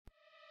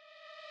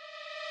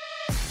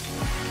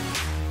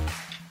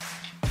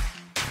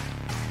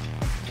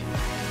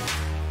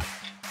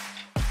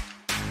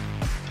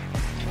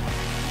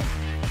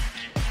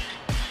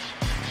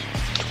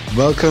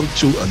Welcome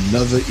to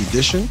another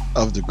edition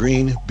of the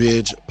Green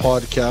Bidge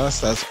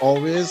Podcast. As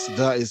always,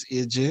 that is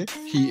AJ.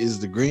 He is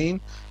the Green.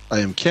 I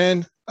am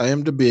Ken. I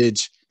am the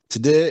Bidge.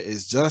 Today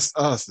is just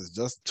us. It's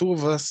just two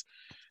of us.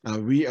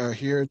 And we are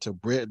here to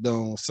break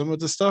down some of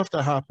the stuff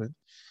that happened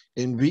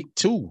in week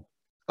 2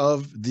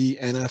 of the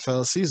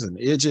NFL season.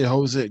 AJ,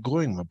 how's it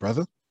going, my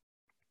brother?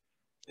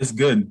 It's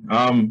good.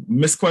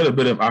 Missed quite a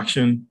bit of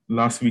action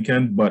last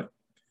weekend, but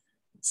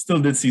still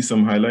did see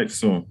some highlights.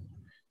 So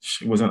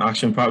it was an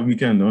action-packed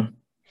weekend, no?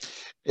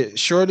 It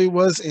surely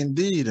was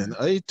indeed. And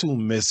I too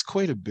missed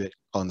quite a bit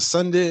on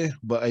Sunday,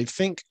 but I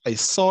think I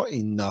saw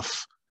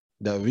enough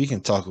that we can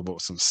talk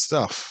about some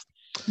stuff.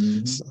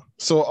 Mm-hmm.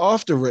 So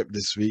off the rip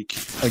this week,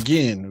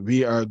 again,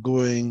 we are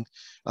going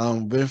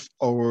with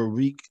our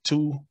week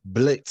 2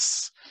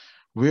 Blitz,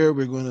 where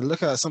we're going to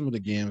look at some of the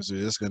games.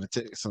 We're just going to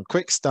take some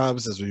quick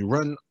stabs as we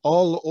run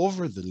all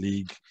over the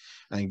league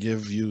and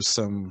give you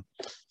some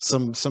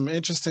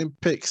interesting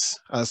picks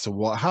as to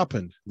what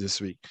happened this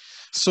week.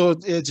 So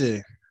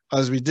AJ,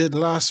 as we did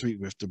last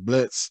week with the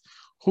Blitz,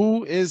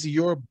 who is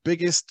your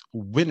biggest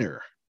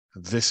winner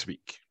this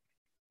week?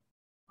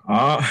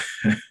 I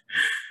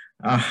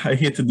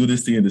hate to do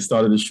this thing at the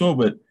start of the show,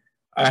 but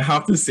I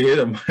have to say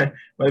that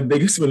my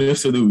biggest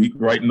winners of the week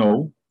right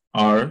now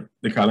are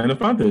the Carolina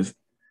Panthers.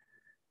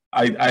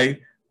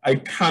 I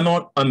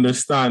cannot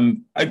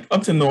understand.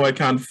 Up to now, I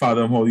can't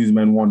fathom how these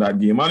men won that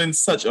game, and in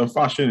such a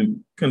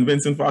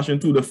convincing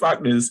fashion too. The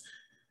fact is,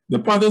 the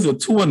Panthers are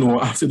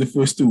 2-0 after the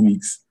first 2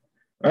 weeks,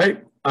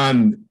 right?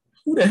 And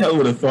who the hell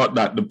would have thought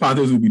that the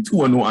Panthers would be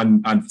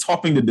 2-0 and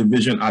topping the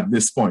division at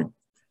this point?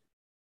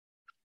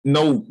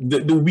 No,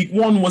 the week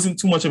 1 wasn't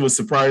too much of a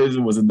surprise.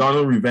 It was a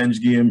Donald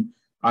revenge game,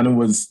 and it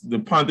was the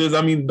Panthers.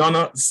 I mean,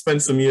 Donald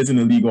spent some years in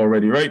the league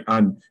already, right?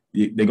 And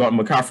they got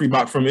McCaffrey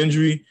back from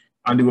injury,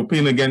 and they were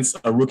playing against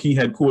a rookie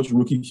head coach,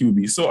 rookie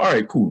QB. So, all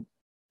right, cool.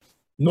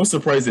 No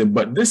surprise there.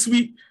 But this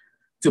week,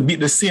 to beat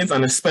the Saints,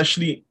 and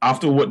especially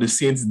after what the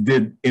Saints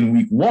did in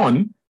week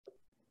 1,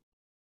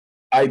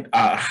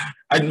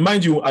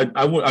 mind you,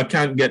 I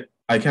can't get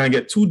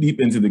too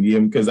deep into the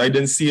game because I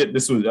didn't see it.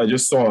 I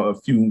just saw a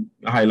few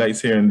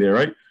highlights here and there,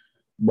 right?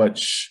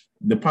 But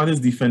the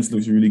Panthers defense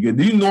looks really good.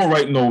 Do you know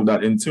right now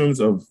that in terms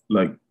of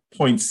like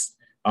points,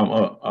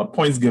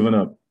 points given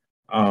up,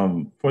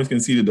 points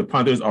conceded, the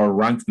Panthers are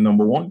ranked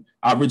number 1,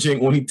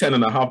 averaging only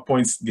 10.5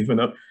 points given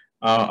up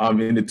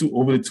over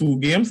the 2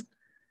 games.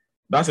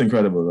 That's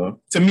incredible, though.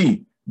 To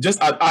me,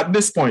 just at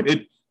this point,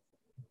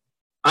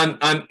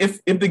 And if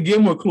the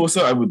game were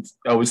closer, I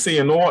would say,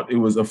 you know what, it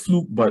was a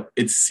fluke, but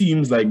it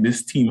seems like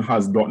this team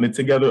has gotten it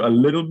together a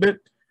little bit.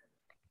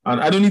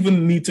 And I don't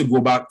even need to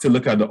go back to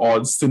look at the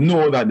odds to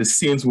know that the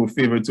Saints were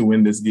favored to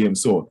win this game.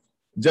 So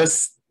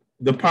just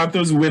the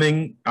Panthers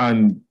winning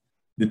and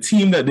the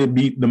team that they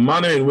beat, the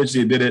manner in which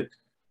they did it,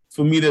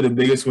 for me, they're the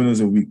biggest winners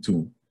of week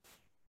 2.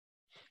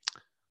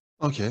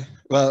 Okay.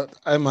 Well,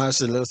 I'm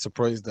actually a little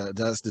surprised that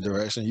that's the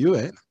direction you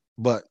went,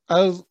 but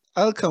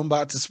I'll come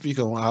back to speak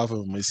on what happened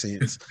with my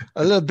Saints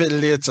a little bit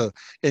later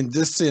in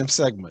this same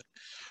segment.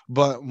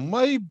 But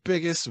my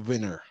biggest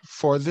winner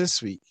for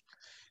this week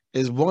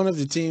is one of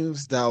the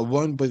teams that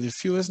won by the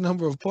fewest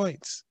number of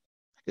points.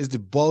 Is the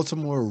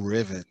Baltimore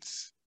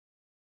Ravens.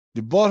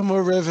 The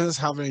Baltimore Ravens,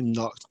 having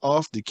knocked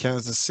off the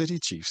Kansas City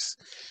Chiefs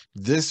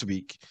this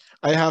week,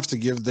 I have to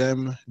give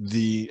them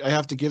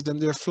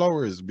their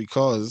flowers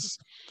because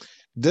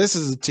this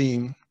is a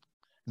team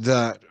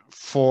that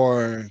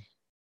for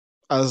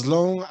as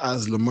long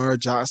as Lamar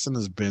Jackson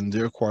has been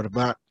their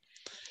quarterback,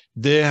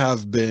 they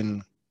have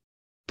been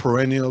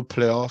perennial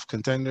playoff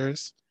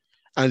contenders.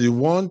 And the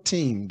one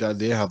team that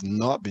they have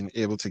not been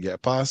able to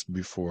get past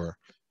before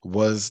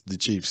was the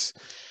Chiefs.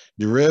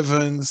 The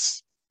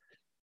Ravens,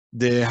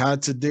 they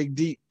had to dig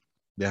deep.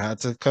 They had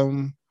to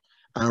come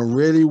and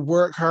really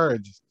work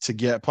hard to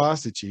get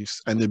past the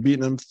Chiefs. And they beat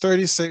them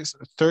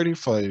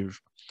 36-35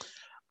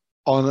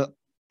 on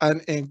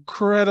an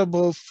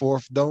incredible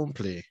 4th down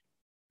play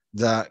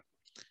that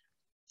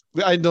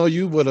I know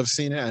you would have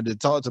seen it, and they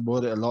talked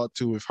about it a lot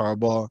too with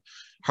Harbaugh.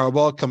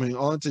 Harbaugh coming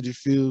onto the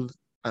field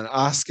and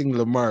asking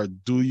Lamar,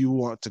 do you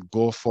want to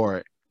go for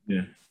it?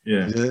 Yeah.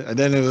 And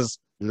then it was,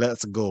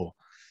 let's go.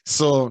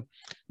 So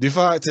the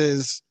fact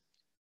is,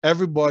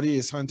 everybody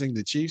is hunting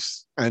the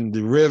Chiefs, and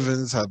the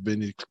Ravens have been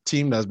the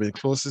team that's been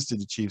closest to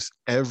the Chiefs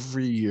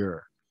every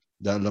year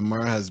that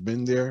Lamar has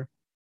been there.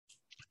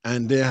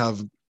 And they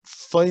have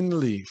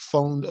finally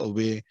found a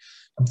way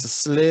to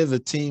slay the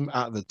team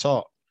at the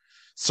top.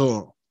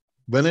 So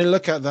when I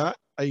look at that,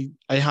 I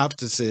have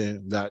to say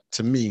that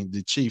to me,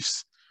 the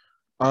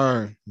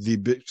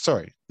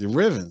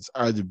Ravens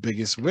are the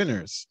biggest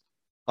winners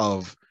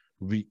of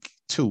week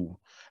 2.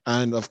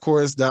 And of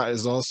course, that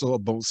is also a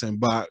bouncing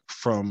back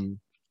from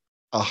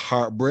a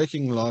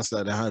heartbreaking loss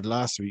that they had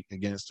last week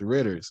against the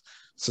Raiders.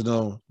 So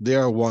now they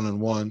are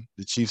 1-1.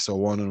 The Chiefs are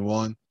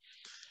 1-1.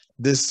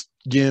 This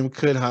game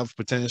could have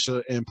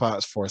potential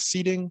impacts for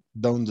seeding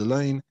down the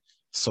line.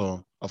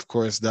 So, of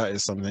course, that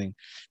is something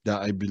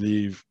that I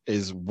believe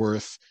is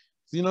worth,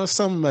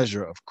 some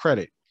measure of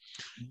credit.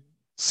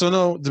 So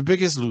now the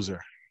biggest loser.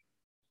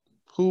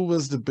 Who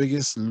was the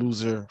biggest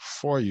loser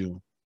for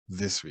you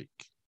this week?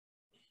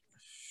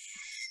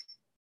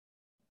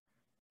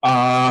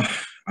 I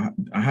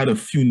had a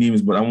few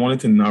names, but I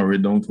wanted to narrow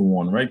it down to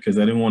one, right? Because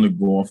I didn't want to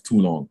go off too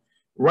long.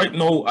 Right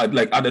now, at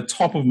the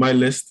top of my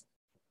list,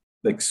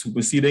 like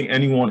superseding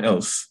anyone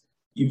else,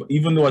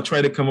 even though I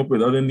tried to come up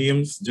with other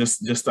names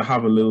just to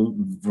have a little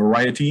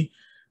variety,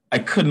 I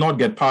could not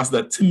get past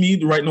that. To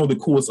me, right now, the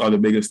Colts are the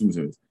biggest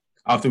losers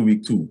after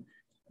week 2.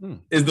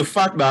 Is the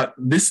fact that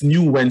this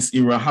new Wentz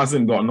era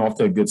hasn't gotten off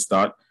to a good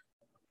start.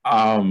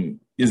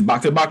 Is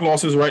back-to-back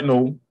losses right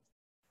now.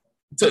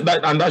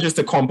 And that's just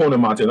a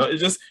component matter. It's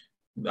just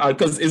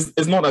because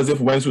it's not as if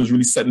Wentz was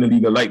really setting the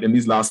league alight in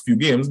these last few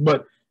games,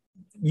 but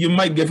you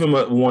might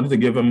have wanted to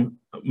give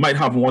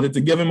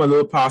him a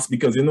little pass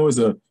because it's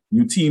a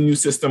new team, new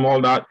system,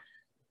 all that.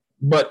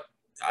 But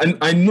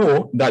I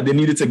know that they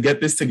needed to get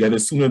this together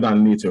sooner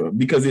than later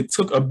because it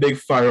took a big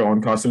fire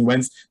on Carson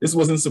Wentz. This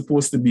wasn't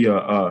supposed to be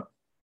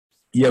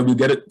we'll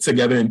get it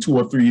together in 2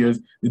 or 3 years.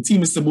 The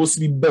team is supposed to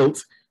be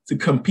built to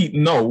compete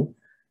now.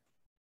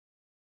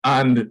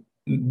 And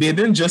they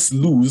didn't just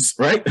lose,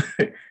 right?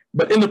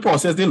 But in the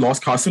process, they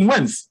lost Carson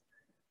Wentz.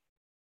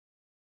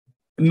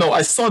 No,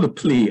 I saw the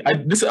play.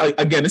 This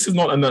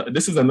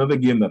is another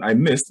game that I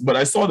missed, but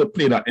I saw the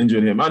play that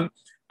injured him. And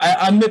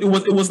I admit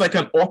it was like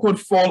an awkward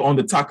fall on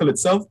the tackle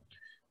itself.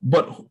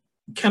 But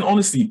Ken,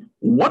 honestly,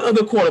 what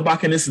other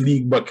quarterback in this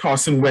league but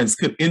Carson Wentz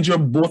could injure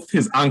both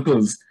his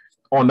ankles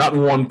on that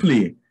one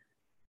play?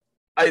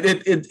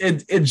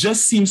 It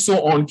just seems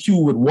so on cue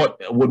with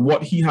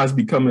what he has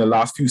become in the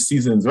last few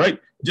seasons, right?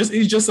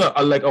 He's just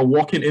like a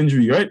walking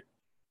injury, right?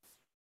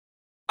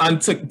 And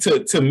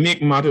to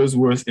make matters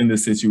worse in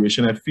this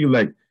situation, I feel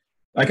like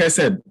I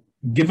said,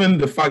 given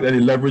the fact that they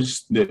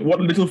leveraged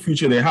what little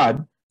future they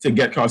had to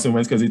get Carson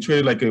Wentz, because they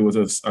traded like it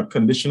was a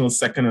conditional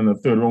second and a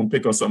third round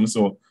pick or something,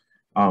 so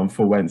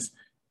for Wentz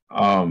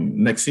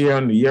next year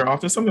and the year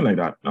after, something like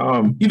that.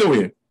 Either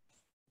way,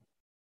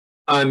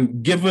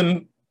 and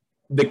given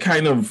the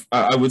kind of,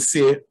 I would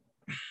say,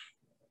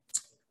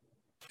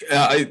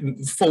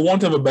 for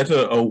want of a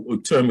better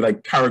term,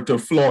 like character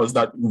flaws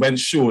that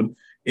Wentz showed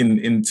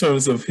in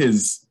terms of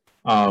his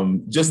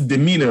just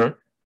demeanor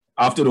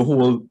after the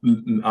whole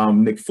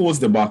Nick Foles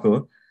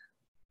debacle,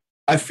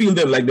 I feel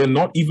that like they're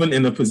not even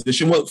in a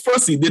position. Well,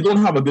 firstly, they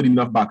don't have a good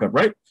enough backup,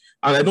 right?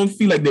 And I don't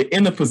feel like they're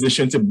in a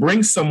position to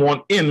bring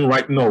someone in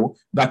right now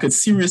that could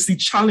seriously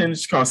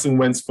challenge Carson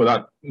Wentz for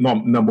that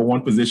number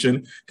one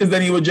position, because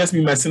then he would just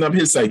be messing up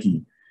his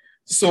psyche.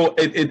 So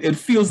it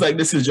feels like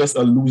this is just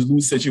a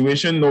lose-lose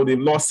situation. No, they've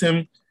lost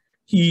him.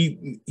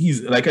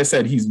 He's like I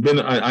said, he's been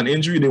an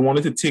injury. They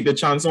wanted to take a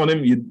chance on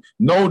him.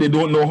 They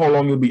don't know how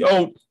long he'll be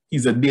out.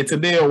 He's a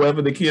day-to-day or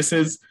whatever the case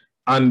is.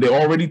 And they're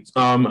already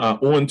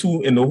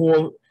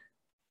 0-2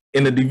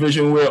 in the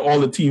division where all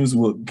the teams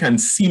can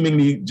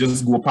seemingly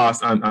just go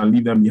past and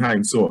leave them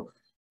behind. So,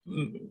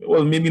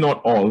 well, maybe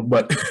not all,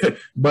 but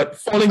but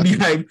falling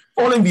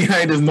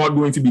behind is not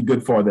going to be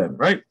good for them,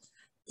 right?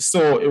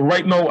 So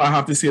right now, I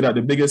have to say that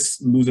the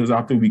biggest losers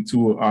after week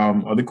 2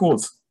 are the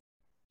Colts.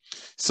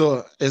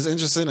 So it's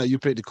interesting that you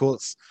picked the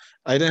Colts.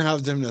 I didn't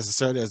have them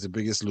necessarily as the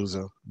biggest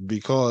loser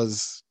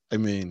because,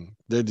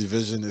 their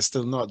division is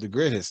still not the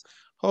greatest.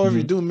 However,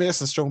 you do make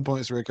some strong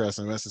points where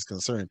Carson Wentz is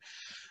concerned.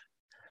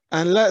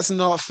 And let's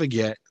not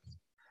forget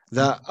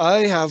that I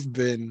have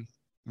been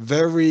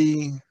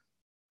very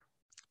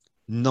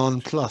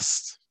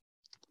nonplussed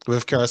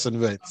with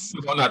Carson Wentz.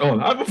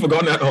 I haven't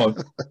forgotten at all.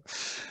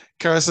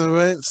 Carson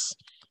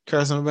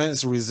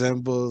Wentz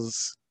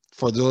resembles,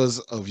 for those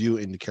of you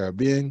in the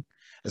Caribbean,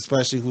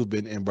 especially who've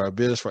been in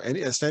Barbados for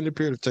any extended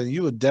period of time,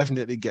 you would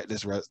definitely get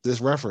this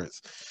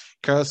reference.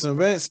 Carson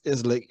Wentz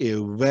is like a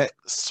wet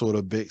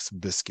soda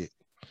biscuit.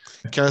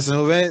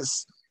 Carson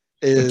Wentz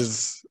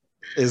is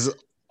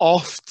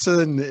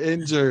often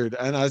injured,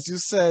 and as you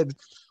said,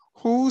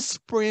 who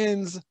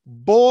sprains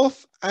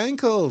both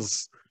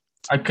ankles?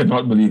 I could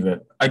not believe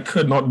it.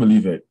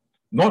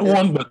 Not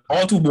one, but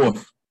all two,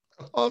 both.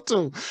 All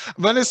two.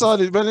 When I saw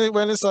they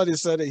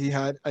said that he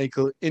had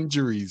ankle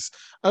injuries,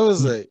 I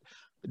was like,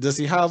 does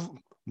he have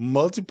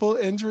multiple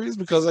injuries?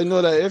 Because I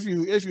know that if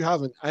you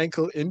have an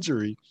ankle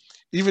injury,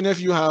 even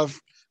if you have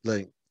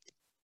like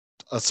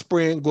a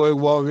sprain going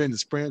one way and a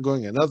sprain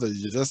going another,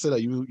 you just said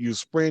that you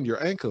sprained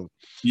your ankle.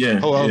 Yeah.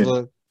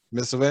 However,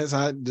 Mr. Vance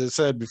they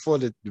said before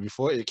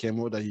it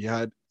came out that he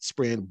had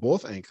sprained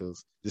both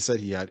ankles. They said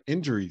he had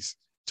injuries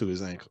to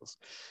his ankles.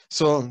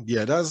 So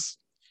yeah, that's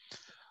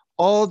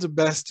all the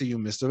best to you,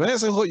 Mr.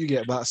 Vance. I hope you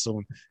get back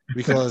soon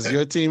because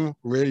your team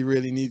really,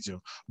 really needs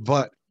you.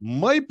 But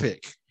my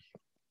pick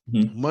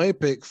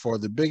for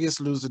the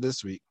biggest loser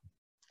this week,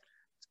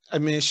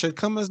 it should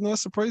come as no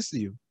surprise to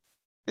you,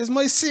 is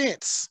my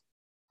Saints.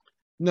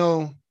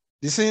 No,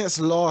 the Saints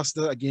lost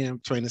that game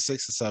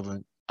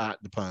 26-7 at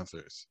the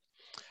Panthers.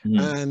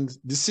 And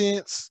the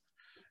Saints,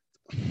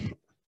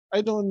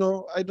 I don't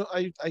know. I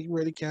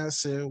really can't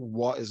say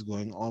what is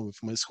going on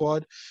with my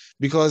squad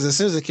because it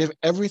seems like if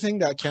everything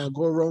that can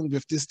go wrong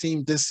with this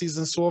team this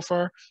season so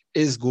far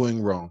is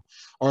going wrong.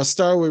 Our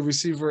star wide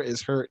receiver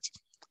is hurt.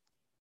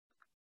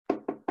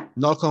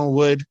 Knock on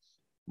wood.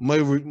 My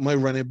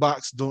running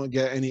backs don't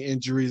get any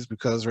injuries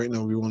because right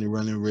now we're only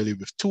running really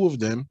with two of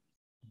them.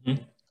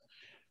 Mm-hmm.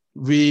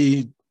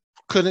 We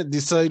couldn't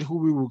decide who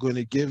we were going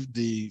to give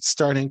the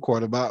starting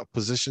quarterback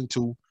position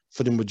to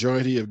for the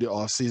majority of the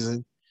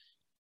offseason.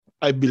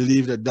 I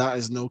believe that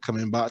is now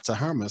coming back to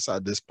harm us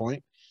at this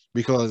point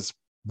because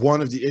one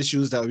of the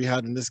issues that we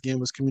had in this game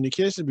was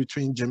communication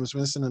between Jameis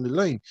Winston and the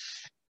line.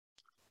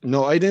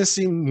 No, I didn't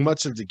see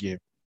much of the game,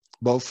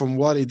 but from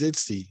what I did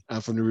see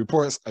and from the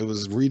reports I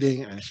was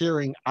reading and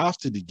hearing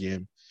after the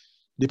game,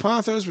 the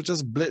Panthers were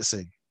just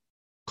blitzing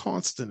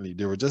constantly.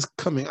 They were just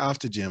coming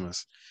after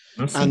Jameis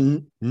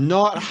and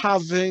not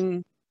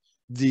having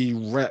the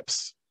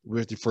reps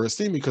with the first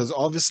team because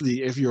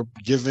obviously if you're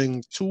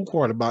giving two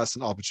quarterbacks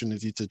an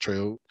opportunity to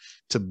trail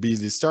to be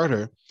the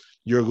starter,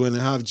 you're going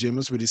to have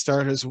Jameis with the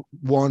starters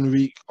 1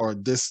 week or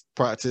this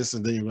practice,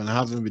 and then you're going to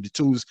have them with the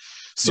twos.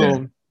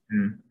 So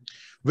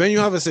when you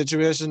have a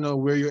situation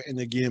where you're in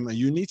a game and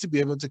you need to be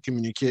able to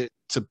communicate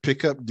to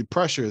pick up the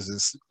pressures and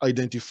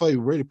identify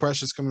where the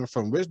pressure is coming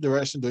from, which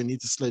direction do I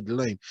need to slide the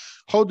line?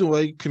 How do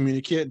I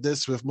communicate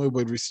this with my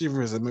wide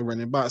receivers and my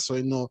running back so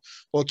I know,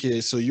 okay,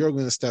 so you're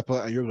going to step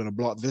out and you're going to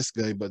block this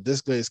guy, but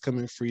this guy is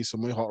coming free, so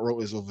my hot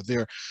route is over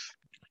there.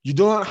 You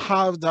don't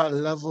have that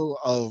level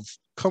of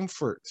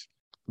comfort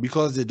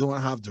because they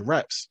don't have the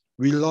reps.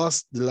 We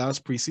lost the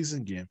last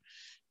preseason game.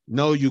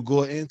 Now you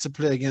go in to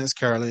play against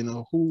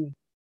Carolina, who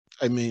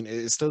I mean,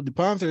 it's still the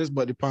Panthers,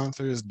 but the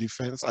Panthers'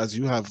 defense, as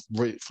you have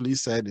rightfully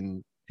said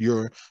in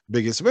your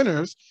biggest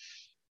winners,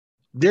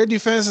 their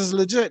defense is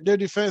legit. Their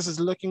defense is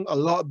looking a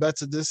lot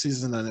better this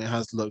season than it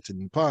has looked in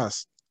the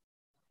past.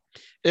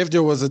 If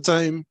there was a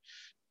time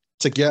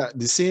to get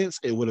the Saints,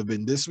 it would have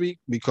been this week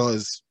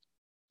because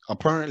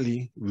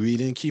apparently we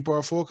didn't keep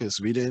our focus.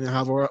 We didn't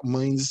have our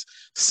minds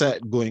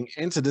set going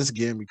into this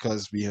game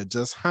because we had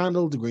just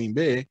handled the Green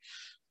Bay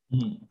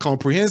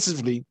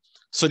comprehensively.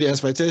 So the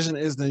expectation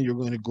is then you're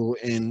going to go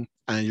in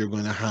and you're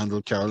going to handle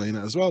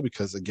Carolina as well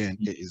because, again,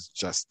 it is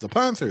just the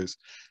Panthers.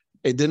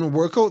 It didn't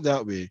work out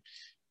that way.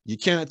 You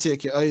can't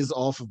take your eyes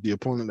off of the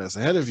opponent that's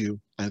ahead of you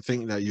and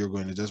think that you're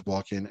going to just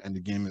walk in and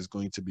the game is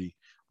going to be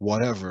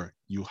whatever.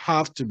 You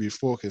have to be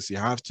focused. You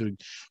have to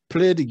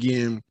play the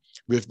game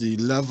with the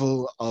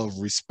level of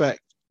respect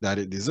that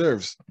it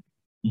deserves.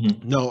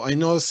 No, I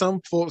know some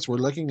folks were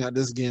looking at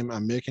this game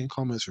and making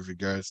comments with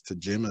regards to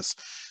Jameis.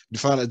 The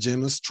fact that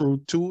Jameis threw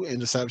 2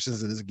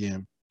 interceptions in this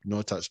game,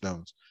 no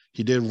touchdowns.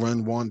 He did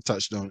run 1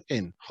 touchdown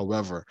in,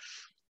 however.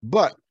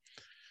 But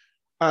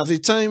at the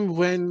time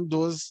when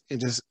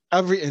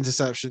every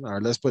interception,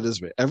 or let's put it this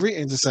way, every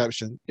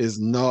interception is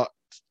not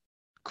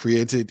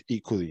created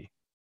equally.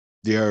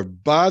 There are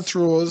bad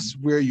throws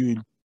where you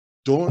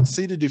don't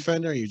see the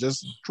defender, you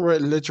just throw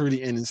it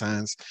literally in his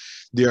hands.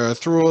 There are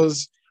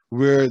throws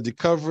where the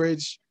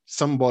coverage,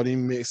 somebody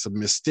makes a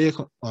mistake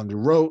on the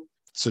route,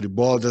 so the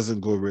ball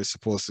doesn't go where it's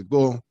supposed to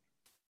go.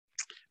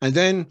 And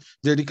then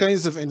there are the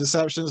kinds of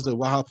interceptions that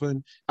will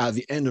happen at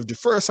the end of the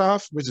first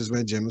half, which is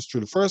when Jameis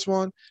threw the first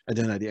one, and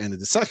then at the end of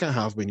the second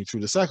half when he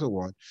threw the second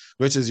one,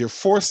 which is you're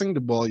forcing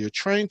the ball, you're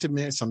trying to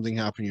make something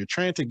happen, you're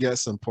trying to get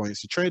some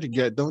points, you're trying to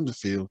get down the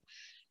field.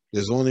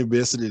 There's only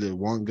basically the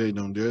one guy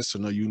down there, so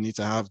now you need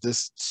to have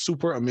this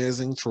super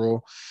amazing throw,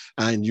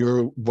 and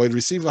your wide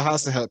receiver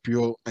has to help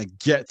you and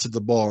get to the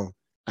ball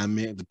and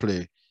make the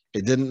play.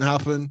 It didn't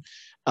happen.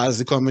 As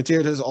the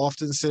commentators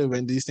often say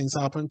when these things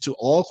happen to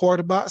all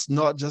quarterbacks,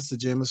 not just to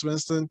Jameis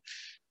Winston,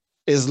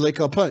 is like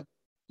a punt.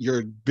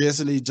 You're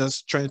basically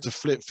just trying to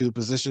flip field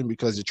position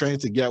because you're trying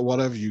to get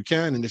whatever you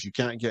can, and if you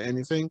can't get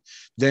anything,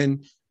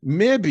 then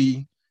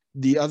maybe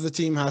the other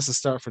team has to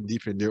start from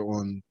deep in their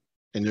own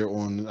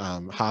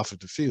half of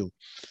the field.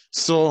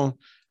 So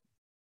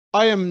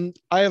I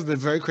have been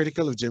very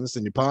critical of Jameis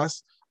in the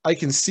past. I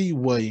can see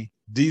why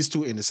these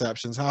 2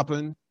 interceptions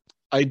happen.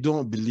 I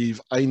don't believe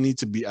I need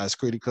to be as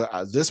critical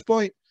at this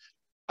point,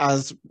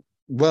 as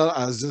well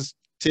as just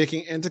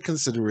taking into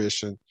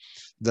consideration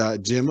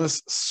that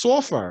Jameis so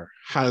far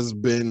has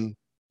been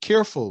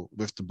careful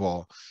with the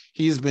ball.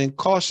 He's been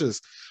cautious.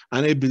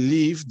 And I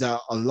believe that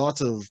a lot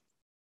of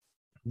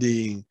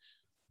the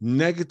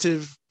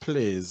negative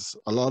plays,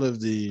 a lot of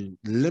the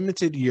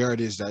limited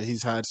yardage that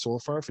he's had so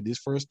far for these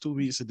first 2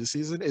 weeks of the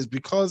season is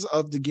because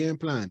of the game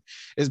plan.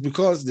 It's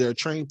because they're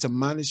trying to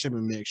manage him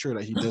and make sure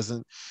that he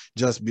doesn't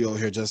just be out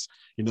here just,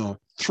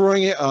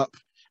 throwing it up.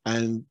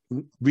 And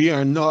we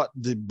are not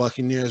the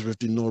Buccaneers with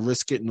the no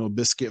risk it, no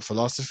biscuit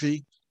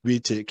philosophy. We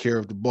take care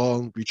of the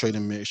ball. We try to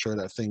make sure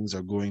that things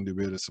are going the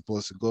way they're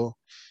supposed to go.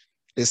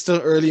 It's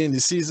still early in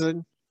the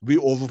season. We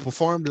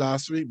overperformed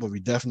last week, but we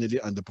definitely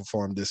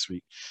underperformed this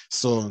week.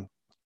 So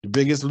the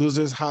biggest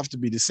losers have to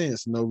be the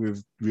Saints. Now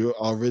we're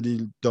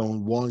already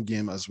down 1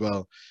 game as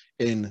well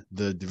in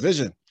the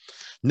division.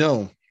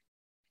 Now,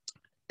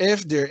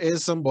 if there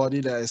is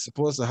somebody that is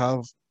supposed to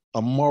have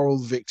a moral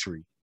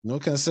victory.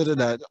 Consider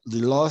that the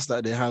loss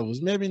that they had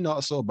was maybe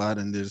not so bad,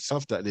 and there's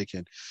stuff that they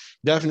can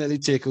definitely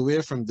take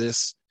away from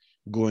this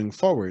going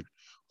forward.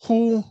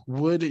 Who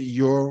would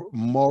your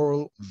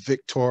moral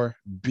victor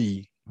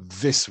be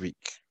this week?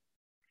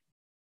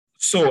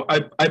 So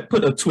I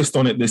put a twist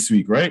on it this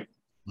week, right?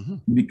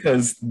 Mm-hmm.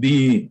 Because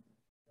the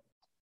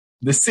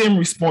same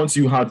response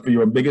you had for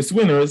your biggest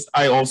winners,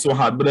 I also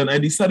had, but then I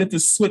decided to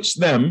switch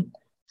them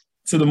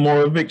to the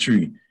moral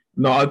victory.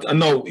 No,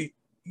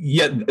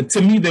 yet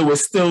to me there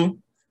was still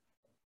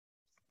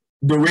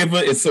the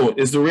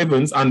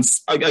Ravens, and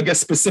I guess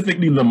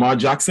specifically Lamar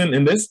Jackson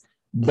in this,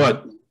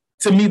 but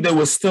to me there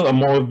was still a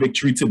moral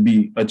victory to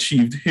be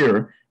achieved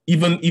here,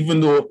 even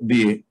though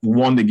they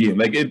won the game.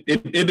 Like it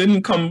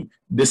didn't come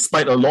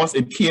despite a loss,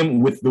 it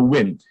came with the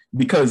win.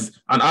 Because,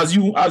 and as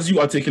you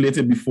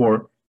articulated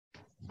before,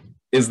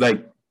 is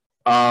like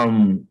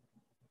the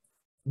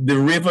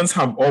Ravens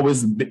have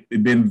always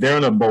been there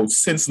and about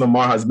since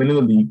Lamar has been in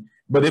the league,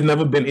 but they've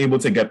never been able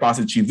to get past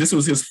the Chiefs. This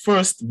was his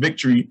first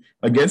victory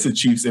against the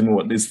Chiefs in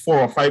what, there's 4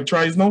 or 5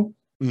 tries now?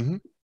 Mm-hmm.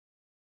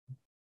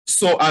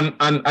 So, and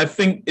I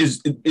think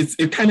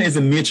it kind of is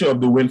the nature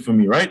of the win for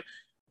me, right?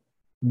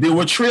 They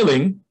were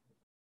trailing.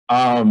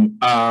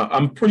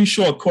 I'm pretty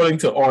sure, according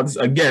to odds,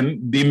 again,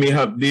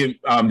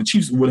 the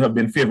Chiefs would have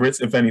been favorites,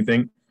 if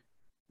anything.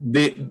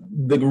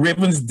 The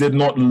Ravens did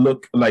not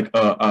look like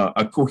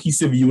a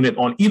cohesive unit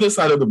on either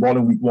side of the ball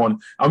in week 1.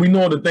 And we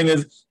know the thing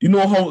is, you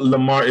know how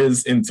Lamar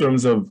is in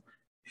terms of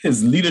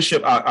his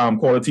leadership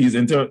qualities.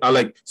 So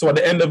at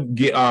the end of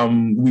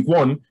week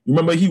 1,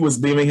 remember he was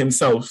blaming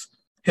himself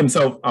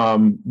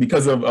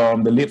because of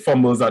the late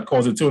fumbles that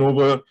caused a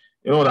turnover.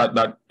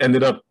 That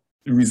ended up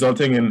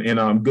resulting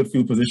in good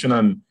field position,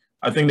 and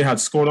I think they had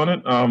scored on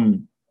it.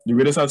 The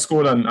Raiders had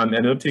scored and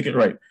ended up taking it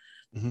right.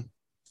 Mm-hmm.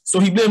 So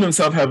he blamed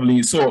himself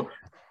heavily. So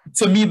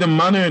to me, the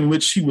manner in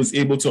which he was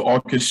able to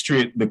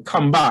orchestrate the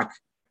comeback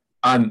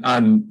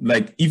and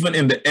like even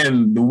in the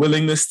end, the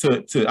willingness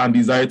to and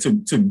desire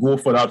to go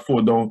for that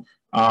 4 down,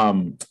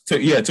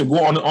 to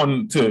go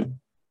on to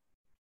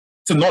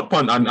not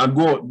punt and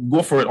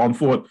go for it on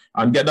 4th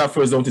and get that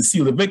first down to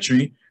seal the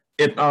victory.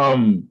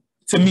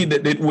 To me,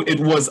 that it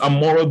was a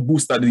moral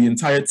boost that the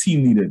entire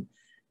team needed,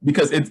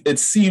 because it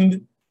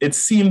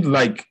seemed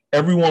like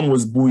everyone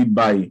was buoyed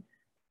by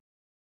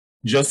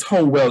just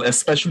how well,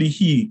 especially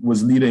he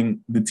was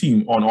leading the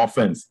team on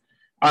offense.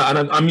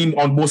 And I mean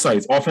on both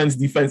sides, offense,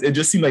 defense. It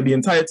just seemed like the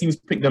entire team's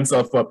picked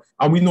themselves up,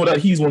 and we know that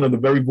he's one of the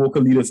very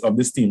vocal leaders of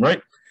this team, right?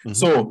 Mm-hmm.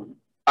 So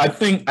I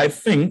think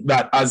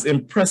that as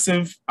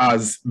impressive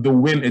as the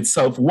win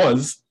itself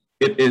was,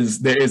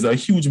 there is a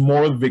huge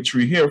moral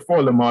victory here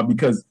for Lamar,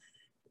 because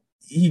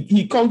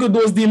he conquered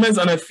those demons,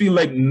 and I feel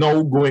like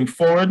now going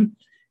forward,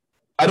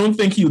 I don't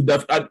think he'll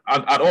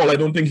at all. I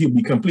don't think he'll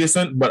be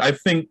complacent, but I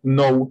think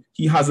now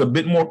he has a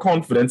bit more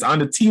confidence,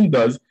 and the team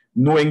does,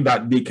 knowing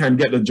that they can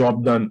get the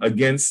job done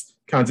against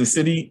Kansas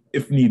City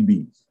if need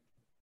be.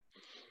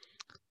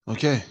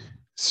 Okay,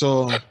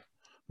 so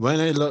when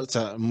I looked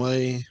at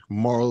my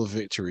moral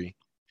victory,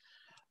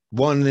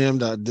 one name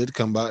that did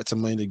come back to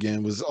mind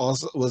again was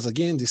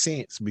again the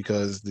Saints,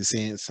 because the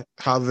Saints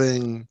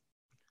having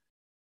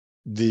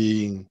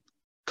the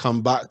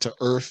come back to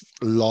earth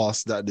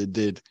loss that they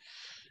did,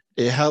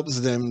 it helps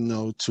them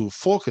now to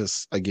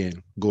focus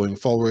again going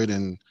forward.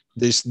 And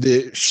they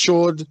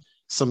showed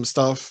some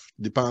stuff,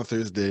 the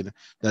Panthers did,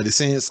 that the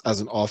Saints as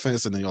an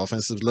offense and the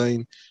offensive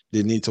line,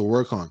 they need to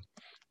work on.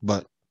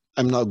 But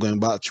I'm not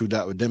going back through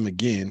that with them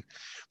again.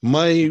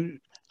 My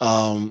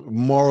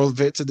moral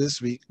victory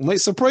this week might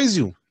surprise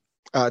you,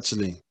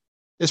 actually.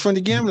 It's from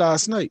the game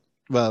last night.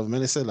 Well,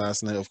 when I say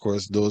last night, of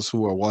course, those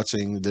who are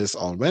watching this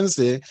on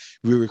Wednesday,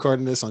 we're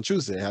recording this on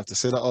Tuesday. I have to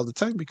say that all the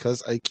time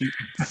because I keep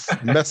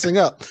messing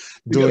up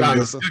doing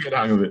this. You get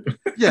hang of it.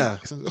 Yeah,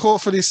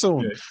 hopefully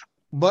soon. Yeah.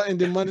 But in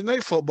the Monday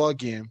Night Football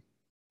game,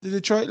 the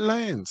Detroit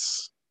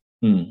Lions.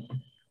 The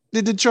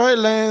Detroit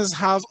Lions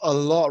have a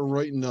lot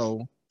right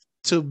now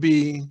to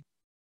be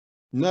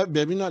not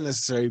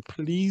necessarily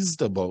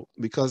pleased about,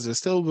 because they're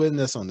still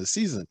winners on the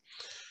season.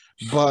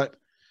 But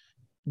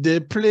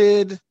they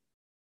played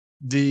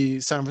the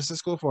San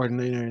Francisco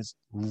 49ers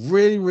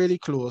really, really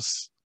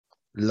close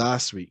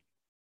last week,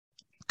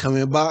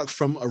 coming back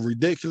from a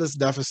ridiculous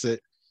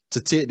deficit to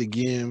take the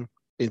game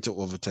into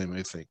overtime,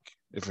 I think,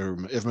 if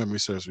memory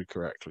serves me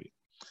correctly.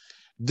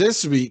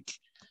 This week,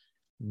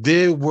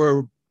 they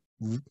were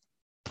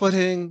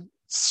putting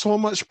so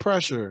much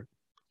pressure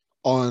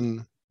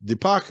on the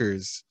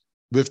Packers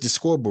with the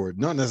scoreboard,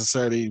 not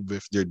necessarily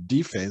with their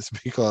defense,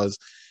 because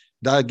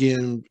that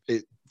game,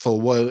 for a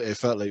while, it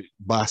felt like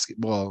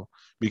basketball,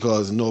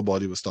 because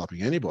nobody was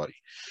stopping anybody.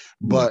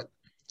 But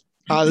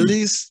at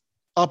least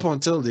up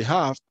until the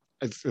half,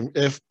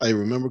 if I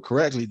remember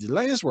correctly, the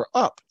Lions were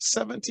up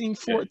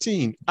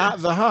 17-14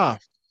 at the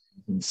half.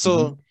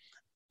 So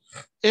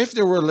if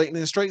there were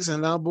lightning strikes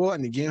in Lambeau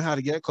and the game had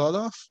to get called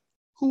off,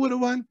 who would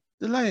have won?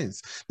 The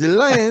Lions. The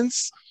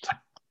Lions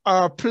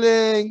are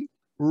playing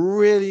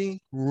really,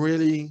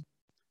 really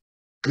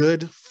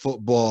good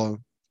football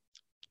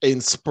in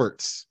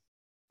spurts.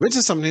 which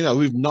is something that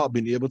we've not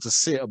been able to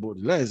say about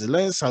the Lions. The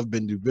Lions have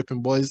been the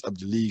whipping boys of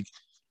the league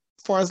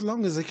for as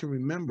long as I can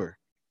remember.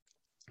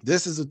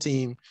 This is a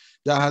team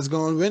that has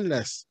gone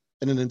winless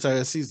in an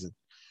entire season.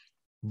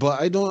 But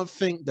I don't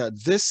think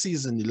that this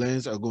season the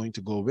Lions are going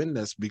to go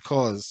winless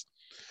because,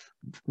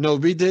 no,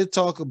 we did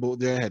talk about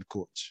their head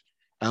coach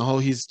and how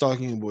he's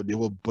talking about the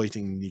whole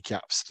biting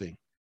kneecaps thing.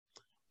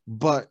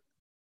 But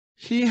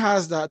he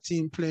has that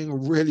team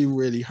playing really,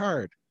 really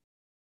hard.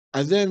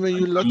 And then when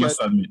you look at,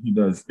 admit, he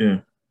does, yeah.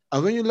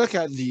 And when you look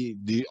at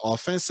the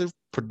offensive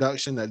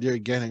production that they're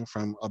getting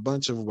from a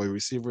bunch of wide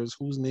receivers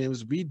whose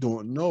names we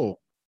don't know,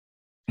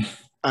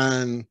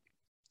 and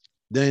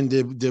then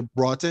they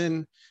brought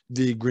in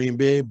the Green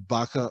Bay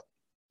backup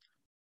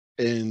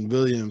in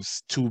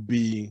Williams to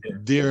be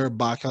their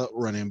backup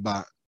running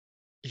back.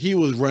 He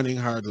was running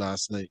hard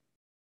last night.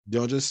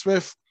 DeAndre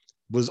Swift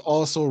was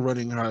also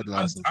running hard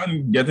last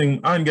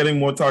night. I'm getting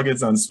more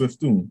targets than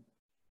Swift too.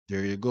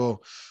 There you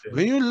go. Yeah.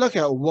 When you look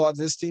at what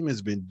this team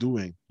has been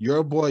doing,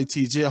 your boy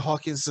TJ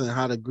Hawkinson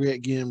had a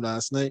great game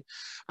last night.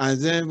 And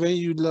then when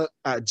you look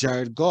at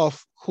Jared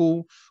Goff,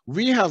 who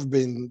we have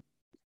been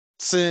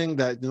saying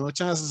that,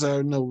 chances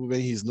are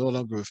when he's no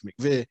longer with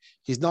McVay,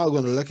 he's not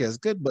going to look as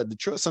good. But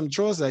some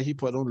throws that he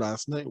put on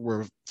last night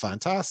were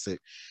fantastic.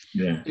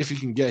 Yeah. If he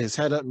can get his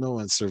head up now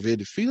and survey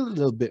the field a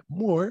little bit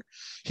more,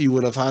 he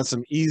would have had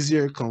some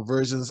easier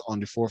conversions on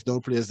the fourth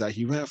down plays that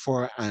he went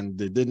for, and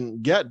they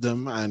didn't get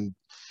them. And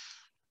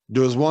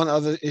there was one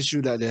other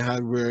issue that they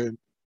had where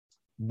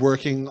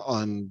working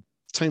on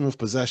time of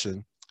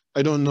possession.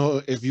 I don't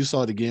know if you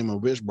saw the game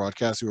on which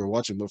broadcast you were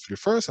watching, but for the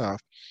first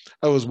half,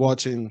 I was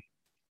watching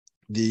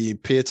the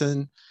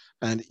Peyton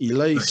and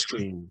Eli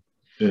stream.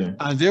 Yeah.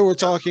 And they were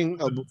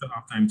talking about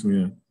time too,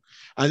 yeah.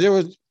 And they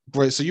were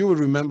right. So you would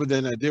remember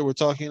then that they were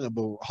talking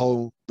about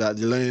how that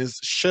the Lions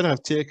should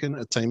have taken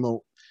a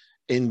timeout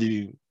in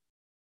the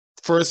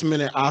first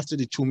minute after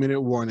the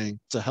 2-minute warning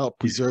to help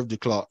preserve the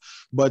clock.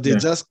 But they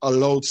just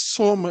allowed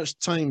so much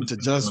time to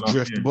just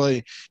drift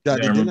by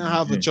that they didn't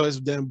have a choice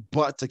then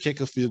but to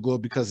kick a field goal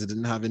because they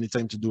didn't have any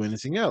time to do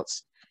anything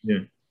else. Yeah.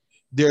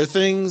 There are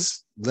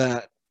things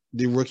that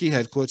the rookie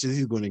head coach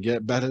he's going to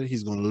get better.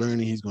 He's going to learn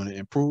and he's going to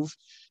improve.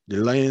 The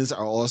Lions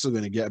are also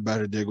going to get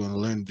better. They're going to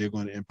learn. They're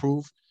going to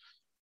improve.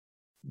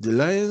 The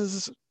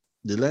Lions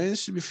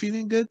should be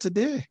feeling good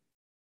today.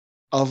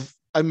 And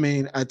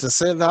to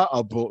say that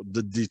about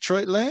the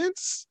Detroit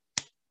Lions,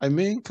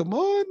 come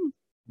on.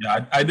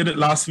 Yeah, I did it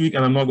last week,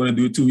 and I'm not going to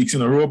do it 2 weeks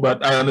in a row.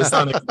 But I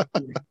understand.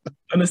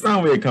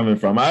 Understand where you're coming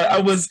from. I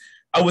was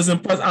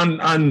impressed,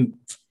 and I'm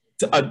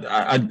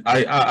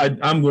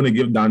going to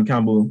give Dan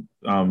Campbell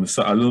a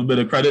little bit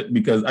of credit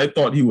because I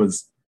thought he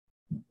was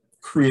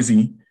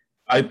crazy.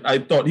 I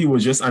thought he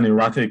was just an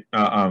erratic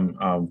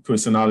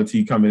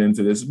personality coming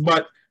into this,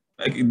 but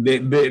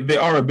they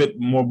are a bit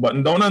more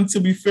buttoned down. And to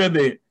be fair,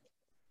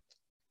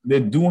 they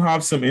do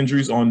have some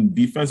injuries on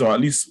defense, or at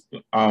least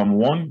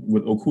one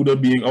with Okuda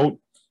being out.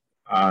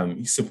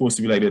 He's supposed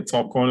to be like their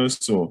top corner,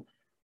 so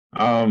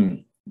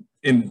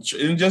in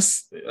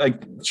just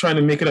like trying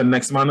to make it a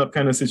next man up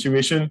kind of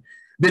situation,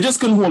 they just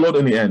couldn't hold out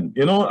in the end.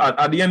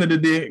 At the end of the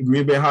day,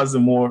 Green Bay has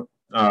more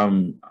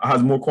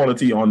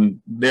quality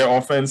on their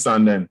offense,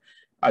 and then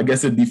I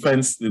guess the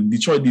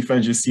Detroit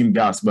defense just seemed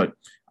gassed. But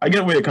I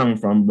get where you're coming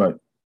from, but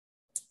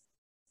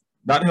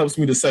that helps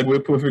me to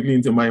segue perfectly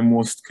into my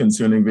most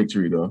concerning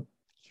victory, though.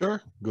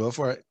 Sure, go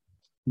for it.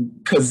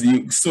 Because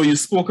you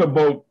spoke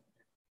about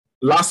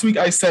last week.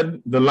 I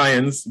said the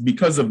Lions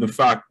because of the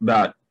fact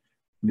that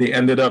they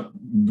ended up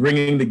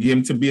bringing the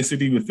game to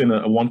basically within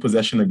a one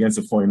possession against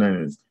the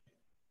 49ers.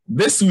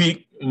 This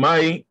week,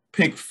 my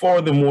pick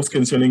for the most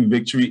concerning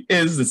victory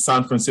is the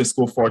San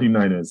Francisco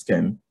 49ers,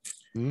 Ken.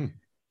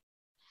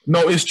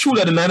 Now, it's true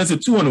that the Niners are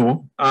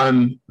 2-0,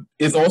 and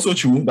it's also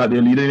true that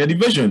they're leading the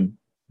division,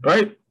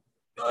 right?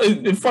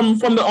 From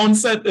the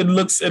onset, it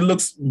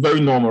looks very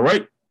normal,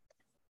 right?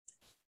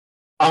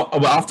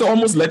 But after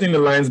almost letting the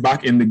Lions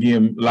back in the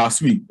game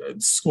last week,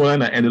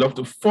 scoreline ended up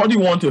to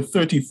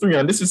 41-33,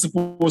 and this is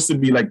supposed to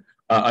be like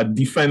a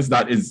defense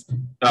that is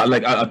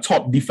like a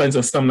top defense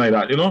or something like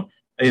that,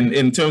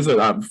 in terms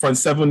of front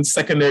seven,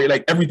 secondary,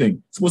 like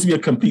everything. It's supposed to be a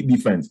complete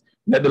defense.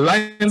 Let the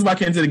Lions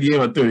back into the game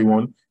at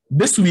 31.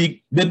 This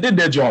week, they did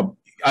their job,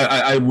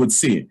 I would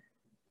say.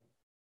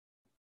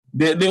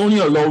 They only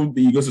allowed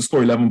the Eagles to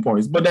score 11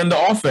 points, but then the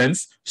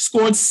offense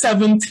scored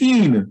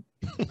 17.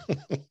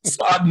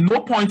 So at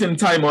no point in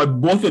time are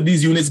both of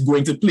these units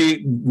going to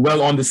play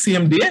well on the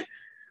same day.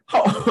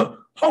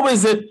 How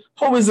is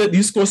it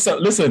you score?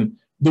 Listen,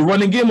 the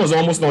running game was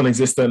almost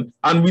non-existent,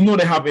 and we know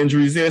they have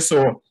injuries there,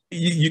 so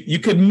you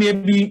could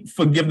maybe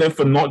forgive them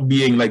for not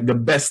being like the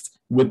best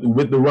with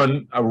the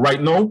run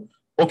right now.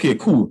 Okay,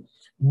 cool.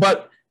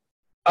 But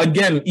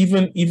again,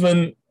 even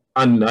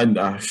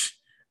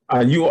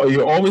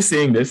you're always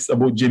saying this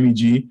about Jimmy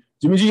G.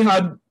 Jimmy G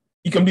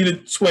he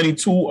completed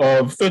 22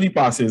 of 30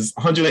 passes,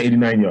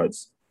 189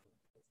 yards.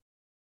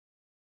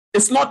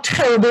 It's not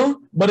terrible,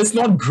 but it's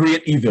not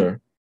great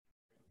either.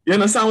 You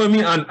understand what I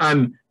mean?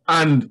 And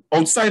And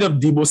outside of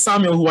Deebo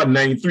Samuel, who had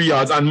 93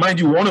 yards, and mind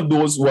you, one of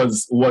those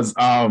was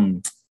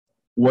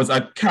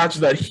a catch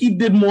that he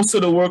did most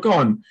of the work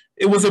on.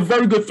 It was a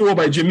very good throw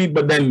by Jimmy,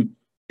 but then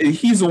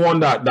he's the one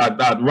that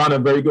ran a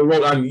very good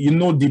route. And you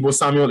know Deebo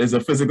Samuel is a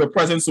physical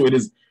presence, so it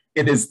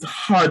is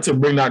hard to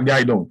bring that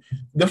guy down.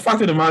 The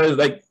fact of the matter is,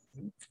 like,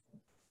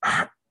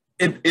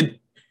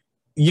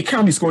 you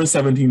can't be scoring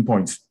 17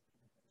 points.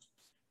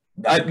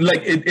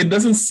 It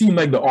doesn't seem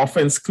like the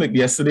offense clicked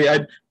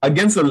yesterday.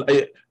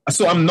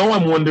 So I'm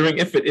wondering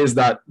if it is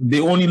that they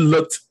only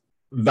looked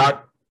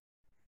that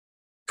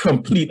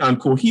complete and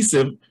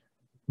cohesive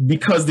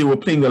because they were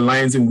playing the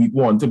Lions in week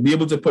 1 to be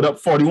able to put up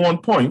 41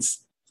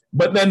 points.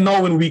 But then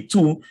now in week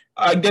 2,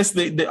 I guess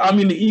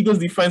the Eagles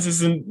defense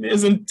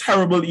isn't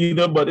terrible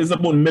either, but it's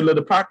about middle of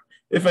the pack,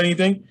 if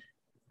anything.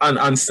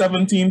 And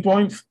 17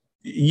 points.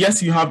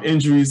 Yes, you have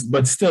injuries,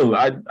 but still,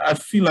 I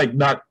feel like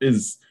that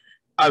is,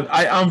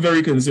 I am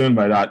very concerned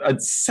by that. At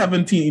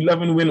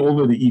 17-11 win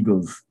over the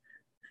Eagles.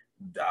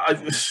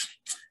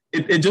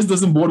 It just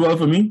doesn't bode well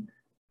for me.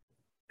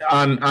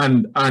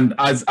 And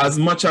as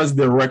much as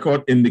the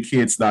record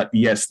indicates that,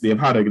 yes, they've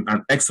had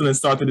an excellent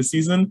start to the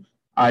season,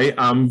 I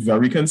am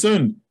very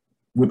concerned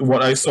with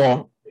what I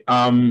saw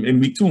in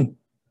week 2.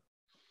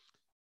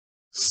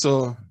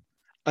 So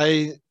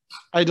I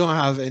don't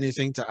have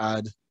anything to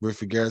add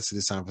with regards to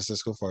the San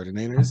Francisco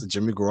 49ers,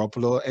 Jimmy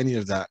Garoppolo, any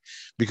of that,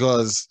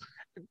 because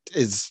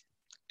it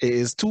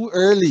is too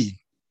early.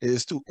 It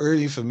is too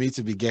early for me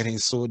to be getting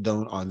so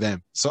down on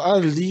them. So I'll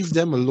leave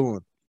them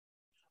alone.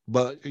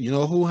 But you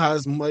know who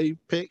has my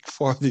pick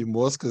for the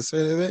most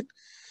concern of it?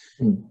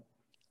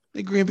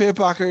 The Green Bay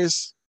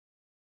Packers.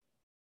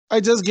 I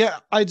just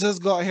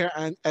got here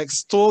and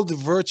extol the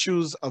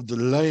virtues of the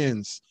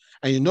Lions.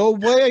 And you know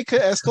why I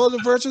could extol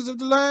the virtues of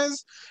the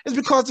Lions? It's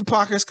because the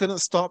Packers couldn't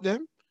stop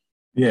them.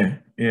 Yeah.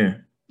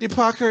 The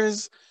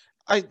Packers,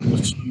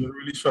 you're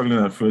really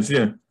struggling at first,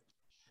 yeah.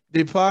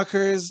 The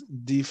Packers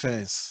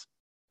defense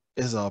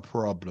is a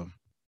problem.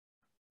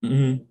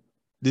 Mm-hmm.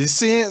 The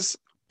Saints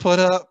put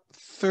up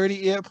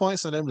 38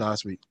 points on them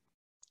last week.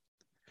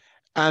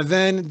 And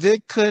then they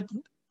could,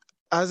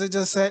 as I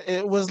just said,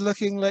 it was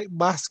looking like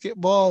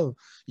basketball.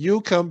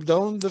 You come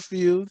down the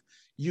field,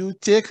 you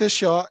take a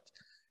shot,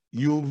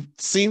 you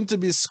seem to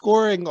be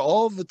scoring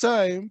all the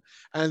time,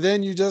 and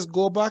then you just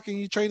go back and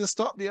you try to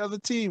stop the other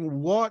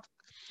team. What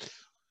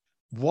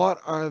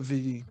are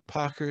the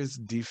Packers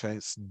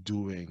defense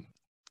doing?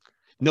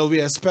 No,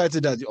 we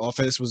expected that the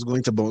offense was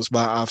going to bounce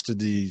back after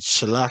the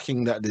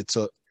shellacking that they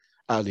took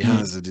out of the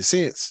hands of the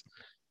Saints.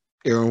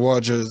 Aaron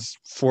Rodgers,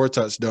 4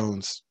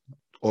 touchdowns.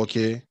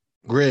 Okay,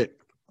 great.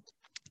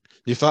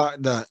 The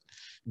fact that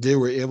they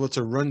were able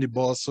to run the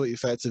ball so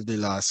effectively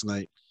last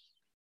night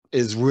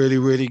is really,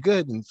 really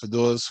good. And for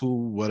those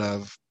who would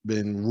have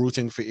been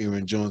rooting for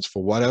Aaron Jones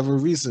for whatever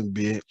reason,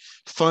 be it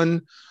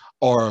fun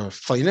or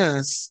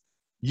finance,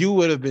 you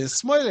would have been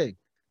smiling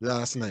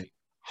last night.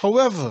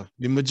 However,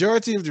 the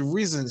majority of the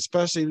reason,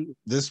 especially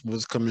this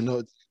was coming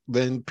out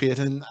when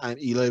Peyton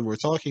and Eli were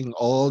talking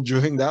all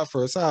during that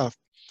first half,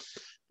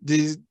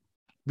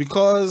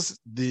 because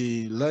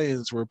the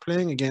Lions were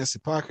playing against the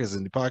Packers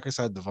and the Packers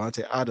had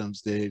Devontae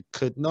Adams, they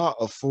could not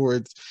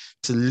afford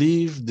to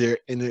leave their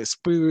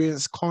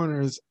inexperienced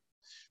corners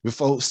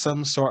without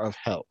some sort of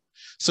help.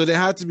 So they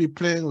had to be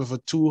playing with a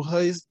 2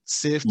 high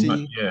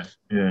safety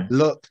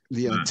look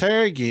the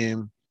entire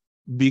game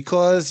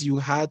because you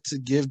had to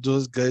give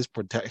those guys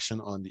protection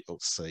on the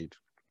outside.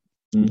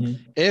 Mm-hmm.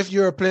 If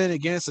you're playing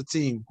against a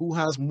team who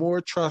has more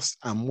trust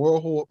and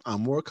more hope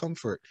and more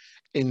comfort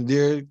in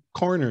their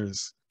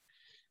corners,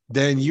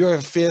 then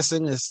you're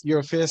facing a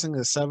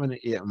 7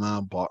 to 8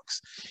 man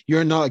box.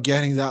 You're not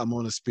getting that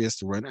amount of space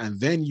to run, and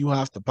then you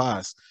have to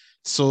pass.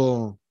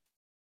 So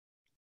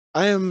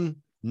I am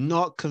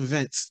not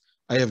convinced.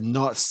 I have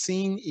not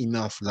seen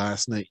enough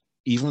last night.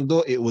 Even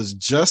though it was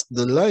just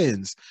the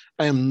Lions,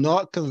 I am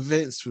not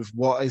convinced with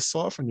what I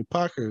saw from the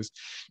Packers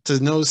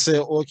to now say,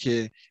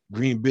 okay,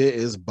 Green Bay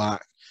is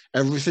back.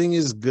 Everything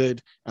is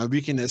good, and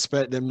we can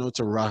expect them now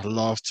to rattle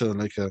off to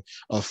like a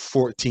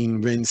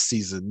 14-win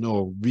season.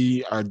 No,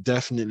 we are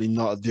definitely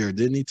not there.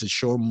 They need to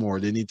show more.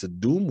 They need to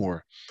do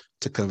more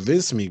to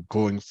convince me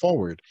going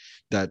forward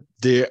that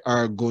they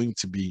are going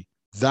to be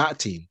that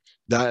team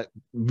that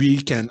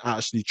we can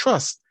actually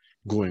trust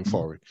going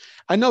forward.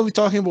 I know we're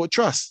talking about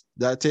trust.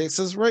 That takes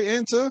us right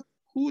into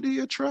who do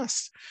you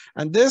trust?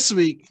 And this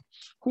week,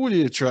 who do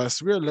you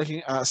trust? We're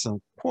looking at some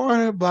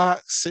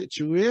quarterback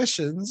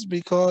situations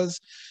because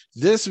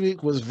this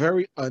week was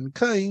very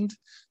unkind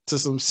to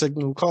some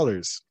signal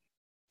callers.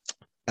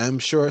 I'm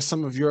sure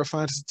some of your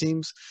fantasy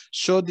teams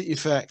showed the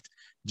effect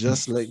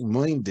just like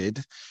mine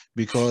did,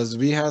 because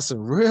we had some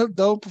real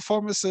down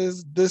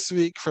performances this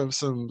week from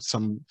some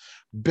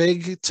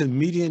big to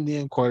medium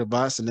name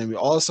quarterbacks, and then we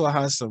also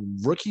had some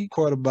rookie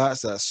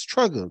quarterbacks that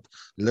struggled.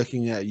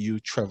 Looking at you,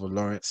 Trevor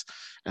Lawrence,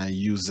 and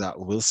you, Zach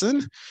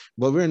Wilson.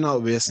 But we're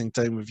not wasting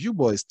time with you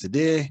boys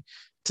today.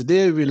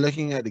 Today we're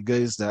looking at the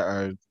guys that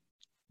are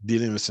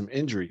dealing with some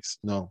injuries.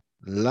 Now,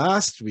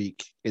 last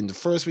week, in the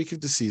first week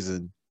of the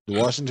season, the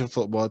Washington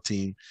football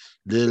team,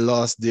 they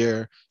lost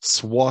their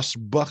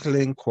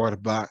swashbuckling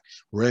quarterback,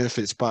 Ryan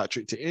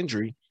Fitzpatrick, to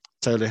injury.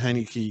 Taylor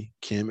Heinicke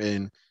came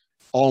in,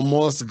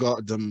 almost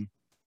got them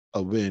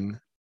a win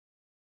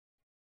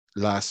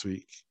last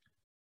week.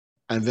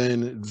 And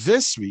then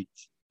this week,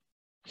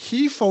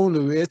 he found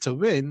a way to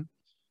win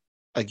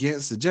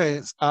against the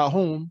Giants at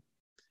home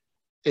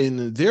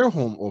in their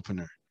home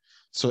opener.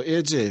 So,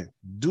 AJ,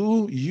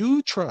 do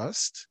you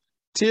trust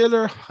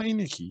Taylor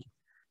Heinicke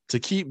to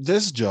keep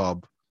this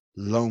job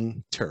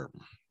long term?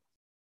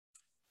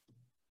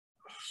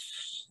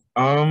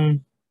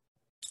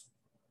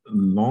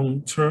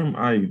 Long term,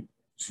 I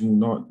do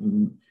not.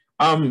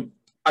 I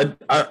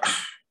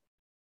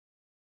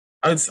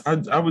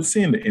would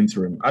say in the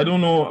interim. I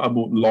don't know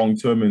about long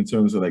term in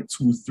terms of like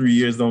 2-3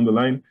 years down the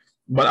line,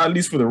 but at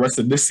least for the rest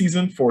of this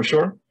season, for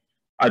sure,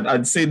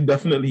 I'd say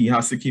definitely he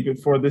has to keep it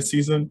for this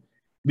season,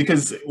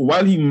 because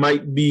while he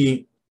might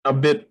be a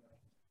bit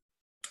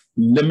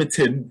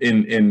limited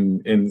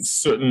in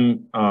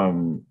certain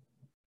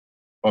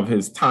of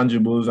his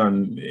tangibles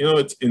and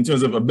in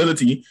terms of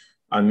ability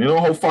and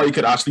how far he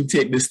could actually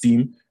take this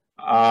team,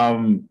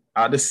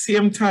 at the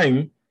same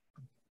time,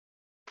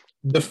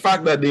 the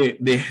fact that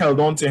they held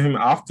on to him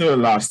after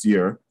last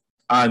year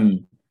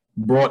and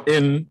brought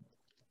in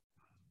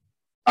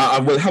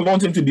held on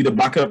to him to be the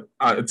backup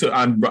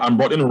and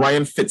brought in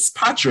Ryan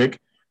Fitzpatrick.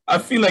 I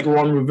feel like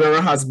Ron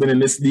Rivera has been in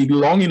this league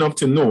long enough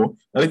to know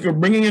that if you're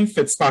bringing in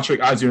Fitzpatrick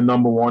as your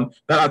number one,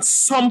 that at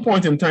some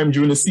point in time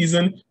during the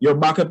season, your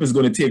backup is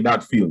going to take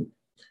that field.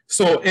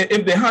 So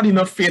if they had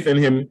enough faith in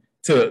him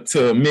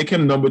to make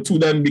him number two,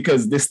 then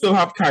because they still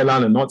have Kyle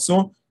Allen, not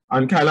so,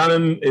 and Kyle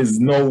Allen is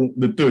now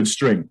the third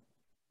string.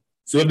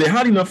 So if they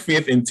had enough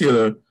faith in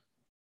Taylor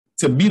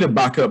to be the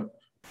backup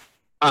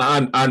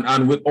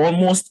and with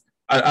almost,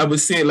 I would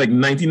say like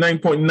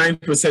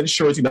 99.9%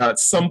 surety that at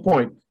some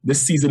point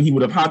this season he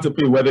would have had to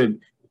play, whether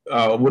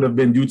it would have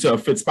been due to a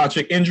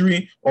Fitzpatrick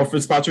injury or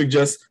Fitzpatrick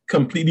just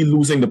completely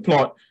losing the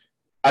plot.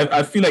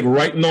 I feel like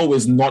right now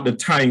is not the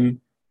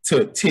time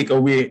to take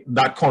away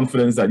that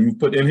confidence that you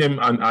put in him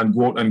and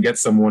go out and get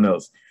someone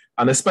else.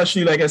 And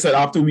especially, like I said,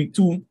 after week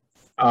two,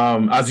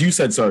 as you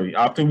said,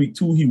 after week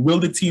two, he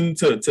willed the team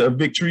to a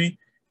victory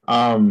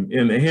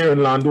here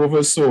in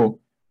Landover. So,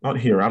 not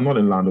here, I'm not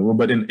in Landover,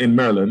 but in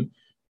Maryland.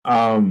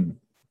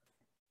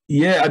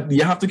 You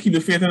have to keep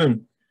the faith in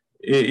him.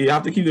 You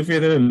have to keep the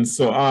faith in him.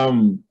 So,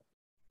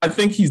 I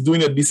think he's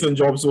doing a decent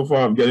job so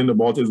far of getting the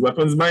ball to his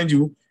weapons, mind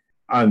you.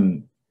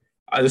 And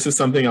this is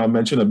something I'll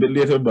mention a bit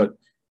later, but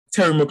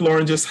Terry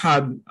McLaurin just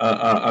had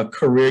a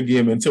career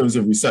game in terms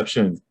of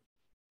receptions.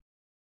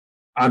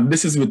 And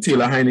this is with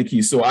Taylor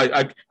Heinicke. So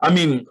I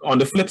mean, on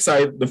the flip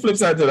side to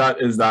that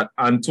is that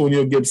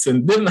Antonio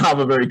Gibson didn't have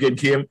a very good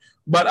game,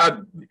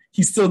 but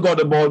he still got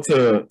the ball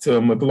to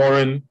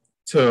McLaurin,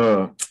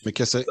 to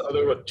McKissick,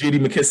 JD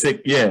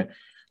McKissick. Yeah.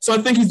 So I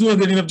think he's doing a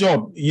good enough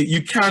job.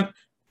 You can't,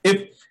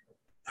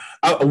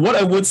 what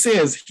I would say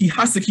is he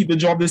has to keep the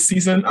job this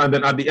season, and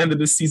then at the end of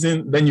the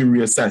season, then you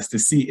reassess to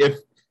see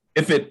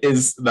if it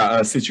is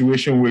that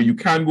situation where you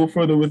can go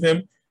further with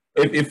him,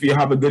 if you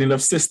have a good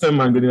enough system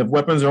and good enough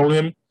weapons around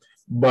him.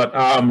 But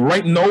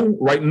right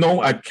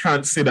now, I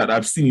can't say that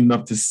I've seen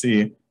enough to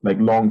say like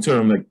long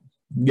term, like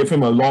give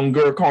him a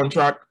longer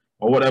contract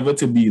or whatever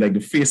to be like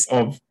the face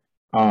of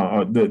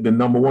the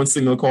number one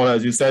signal caller,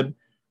 as you said.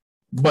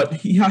 But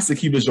he has to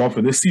keep his job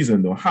for this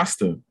season, though. Has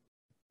to.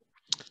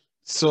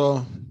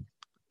 So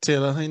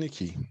Taylor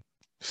Heinicke,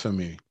 for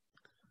me,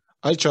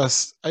 I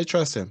trust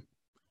him,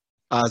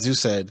 as you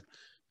said,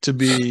 to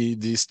be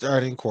the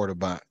starting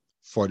quarterback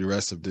for the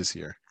rest of this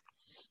year.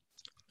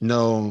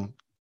 Now,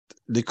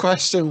 the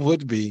question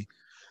would be,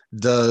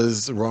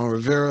 does Ron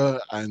Rivera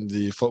and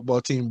the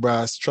football team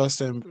brass trust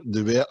him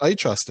the way I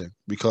trust him?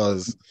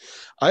 Because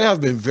I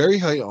have been very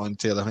high on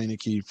Taylor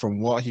Heinicke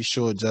from what he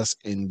showed just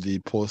in the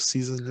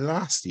postseason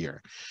last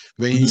year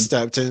when he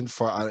stepped in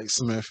for Alex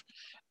Smith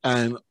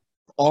and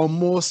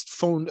almost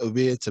found a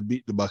way to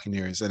beat the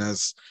Buccaneers. And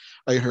as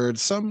I heard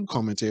some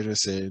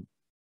commentators say,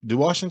 the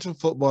Washington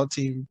football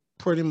team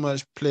pretty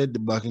much played the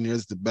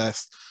Buccaneers the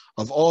best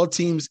of all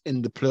teams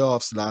in the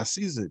playoffs last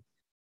season.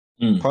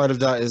 Part of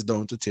that is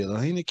down to Taylor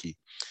Heinicke.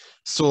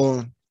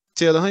 So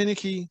Taylor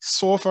Heinicke,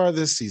 so far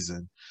this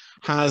season,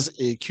 has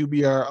a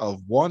QBR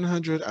of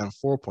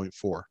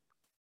 104.4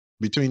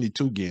 between the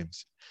two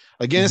games.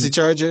 Against the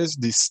Chargers,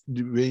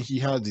 when he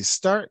had the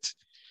start,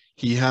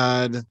 he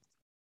had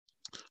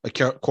a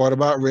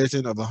quarterback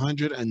rating of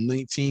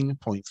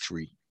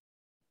 119.3.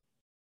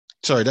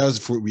 Sorry, that was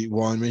for week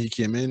one when he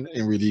came in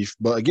relief.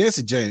 But against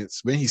the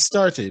Giants, when he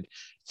started,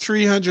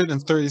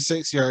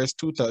 336 yards,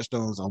 2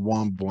 touchdowns, and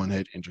 1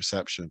 bonehead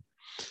interception.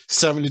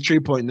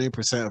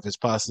 73.9% of his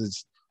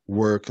passes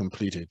were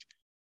completed.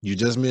 You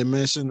just made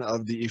mention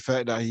of the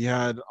effect that he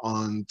had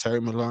on Terry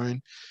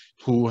McLaurin,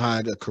 who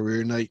had a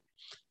career night.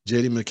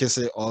 JD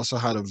McKissick also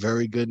had a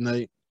very good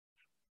night.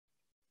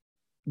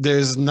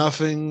 There's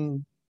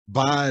nothing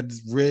bad,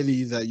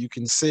 really, that you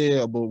can say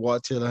about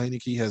what Taylor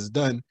Heinicke has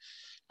done.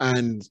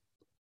 And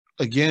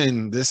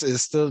again, this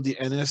is still the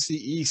NFC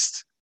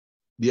East.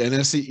 The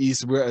NFC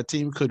East, where a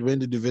team could win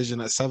the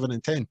division at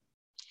 7-10.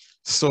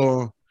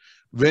 So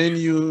when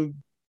you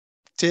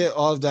take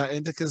all of that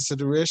into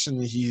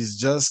consideration, he's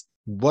just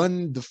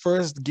won the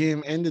first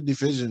game in the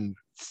division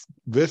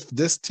with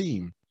this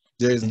team.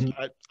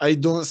 I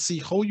don't see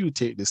how you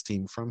take this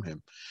team from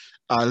him.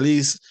 At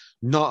least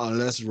not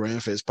unless Ryan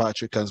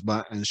Fitzpatrick comes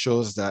back and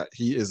shows that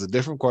he is a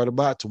different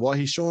quarterback to what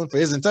he's shown for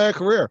his entire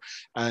career.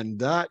 And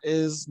that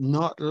is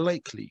not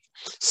likely.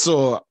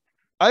 So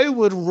I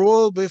would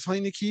roll with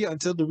Heineke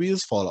until the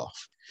wheels fall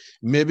off.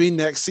 Maybe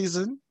next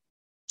season,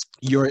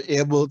 you're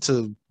able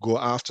to go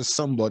after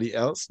somebody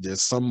else.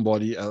 There's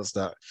somebody else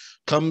that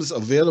comes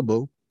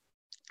available.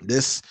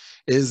 This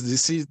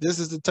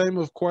is the time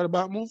of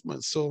quarterback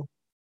movement. So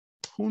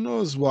who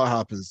knows what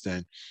happens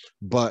then?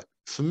 But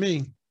for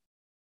me,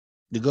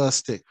 you gotta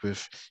stick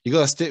with the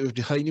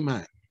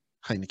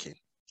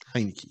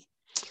Heineke.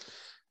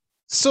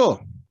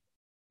 So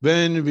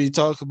when we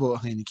talk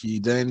about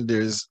Heineke, then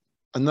there's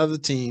another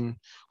team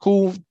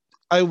who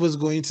I was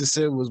going to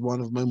say was one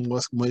of my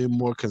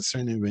more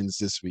concerning wins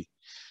this week.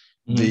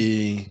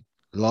 The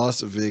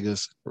Las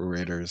Vegas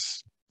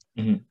Raiders.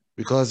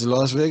 Because the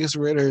Las Vegas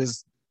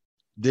Raiders,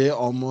 they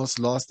almost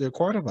lost their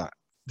quarterback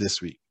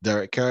this week.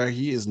 Derek Carr,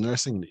 he is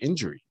nursing the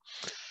injury.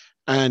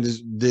 And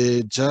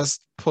they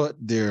just put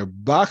their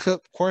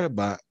backup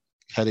quarterback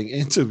heading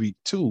into week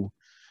 2.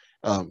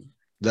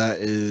 That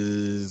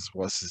is,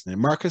 what's his name?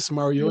 Marcus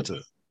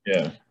Mariota.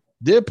 Yeah.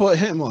 They put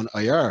him on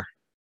IR.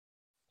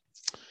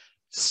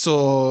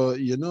 So,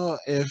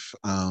 if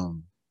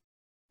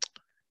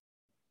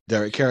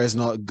Derek Carr is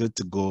not good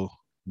to go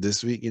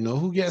this week,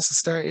 who gets to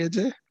start,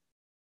 AJ?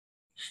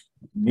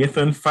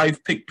 Nathan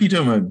 5-pick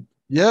Peterman.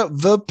 Yep,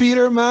 the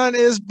Peterman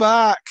is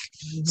back.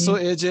 So,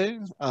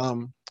 AJ,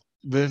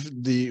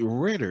 with the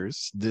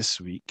Raiders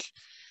this week,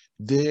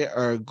 they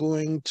are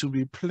going to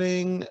be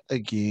playing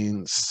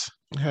against,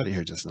 I had it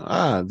here just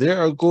now. They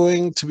are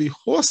going to be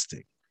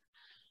hosting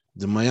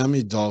the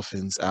Miami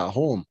Dolphins at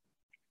home.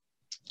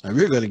 And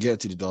we're going to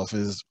get to the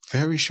Dolphins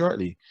very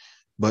shortly.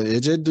 But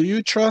AJ, do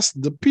you trust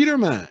the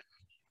Peterman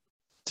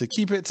to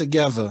keep it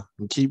together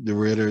and keep the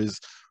Raiders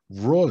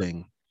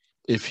rolling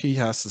if he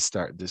has to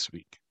start this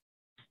week?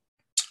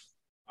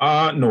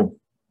 No.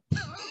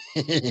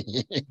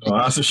 No,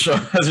 that's a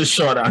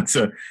short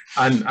answer.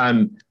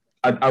 And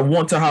I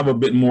want to have a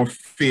bit more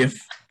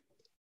faith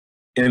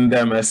in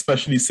them,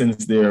 especially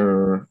since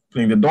they're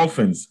playing the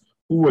Dolphins,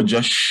 who were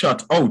just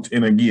shut out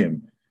in a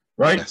game,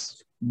 right? Yes.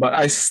 But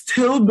I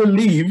still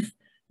believe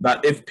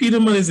that if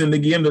Peterman is in the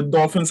game, the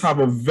Dolphins have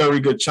a very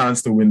good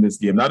chance to win this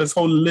game. That is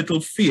how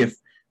little faith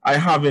I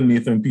have in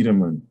Nathan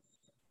Peterman.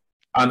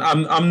 And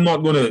I'm not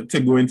going to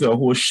go into a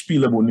whole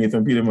spiel about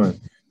Nathan Peterman.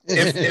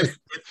 If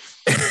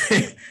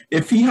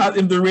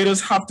the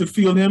Raiders have to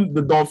field him,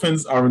 the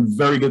Dolphins are in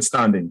very good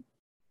standing.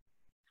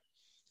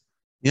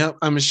 Yep,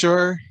 I'm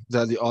sure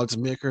that the odds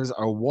makers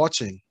are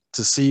watching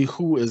to see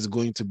who is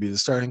going to be the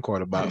starting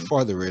quarterback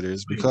for the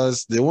Raiders,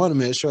 because they want to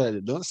make sure that they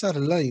don't set a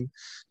line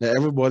that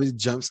everybody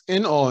jumps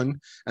in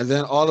on, and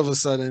then all of a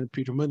sudden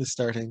Peterman is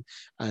starting,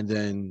 and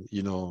then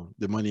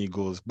the money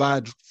goes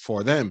bad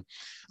for them.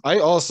 I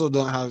also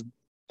don't have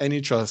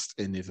any trust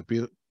in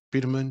Nathan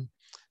Peterman.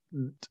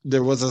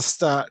 There was a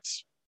stat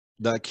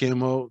that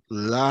came out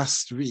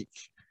last week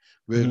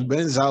where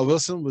Ben Zach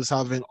Wilson was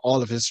having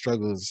all of his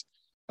struggles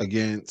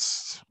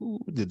against, who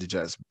did the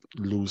Jets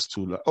lose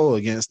to?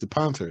 Against the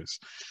Panthers.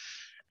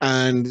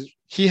 And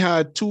he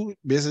had two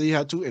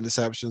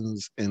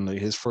interceptions in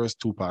his first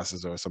 2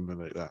 passes or something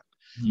like that.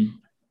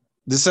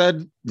 They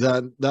said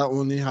that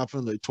only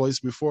happened twice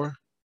before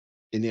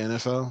in the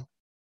NFL.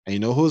 And you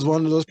know who's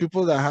one of those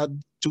people that had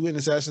 2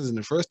 interceptions in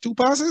the first 2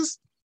 passes?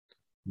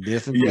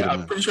 Nathan Peterman.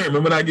 I'm pretty sure I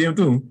remember that game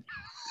too.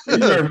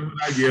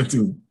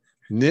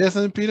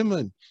 Nathan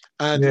Peterman.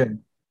 And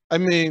I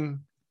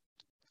mean,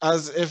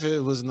 as if it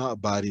was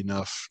not bad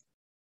enough,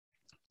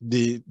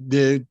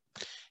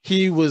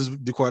 he was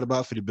the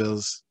quarterback for the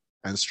Bills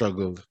and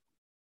struggled.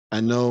 I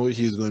know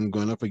he's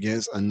going up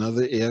against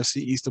another AFC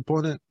East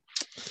opponent.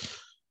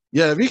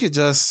 Yeah, we could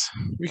just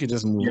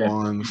move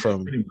on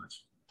from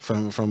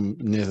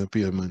Nathan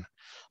Peterman.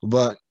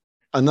 But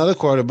another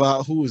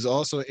quarterback who is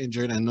also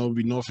injured, and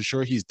we know for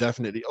sure he's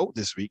definitely out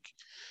this week,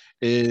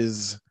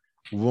 is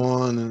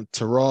one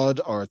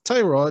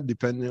Tyrod,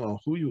 depending on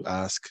who you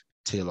ask,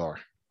 Taylor.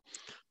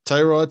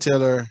 Tyrod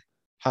Taylor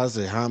has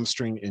a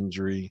hamstring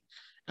injury,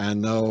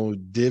 and now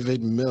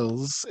David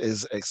Mills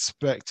is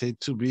expected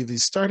to be the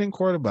starting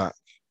quarterback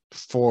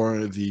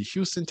for the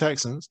Houston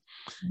Texans,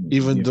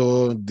 even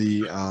though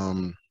the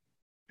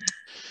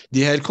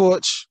head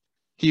coach,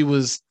 he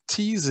was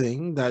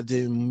teasing that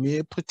they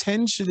may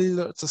potentially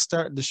look to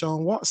start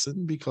Deshaun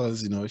Watson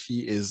because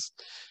he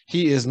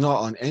is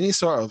not on any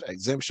sort of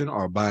exemption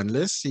or ban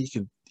list.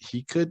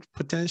 He could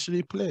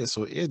potentially play.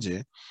 So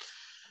AJ,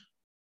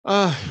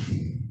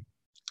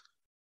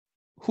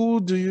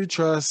 who do you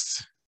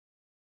trust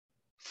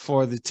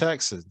for the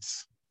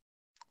Texans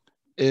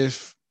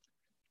if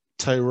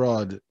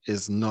Tyrod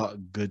is not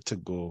good to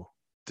go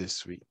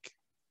this week.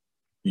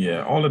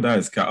 Yeah, all of that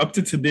is up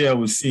to today. I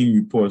was seeing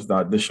reports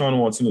that Deshaun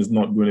Watson is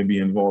not going to be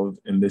involved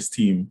in this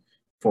team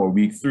for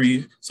week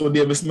 3. So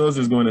Davis Mills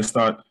is going to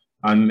start.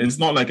 And it's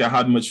not like I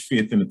had much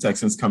faith in the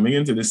Texans coming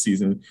into this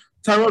season.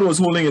 Tyrod was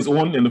holding his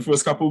own in the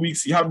first couple of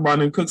weeks. He had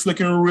Brandon Cooks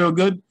looking real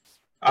good.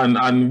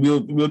 And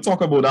we'll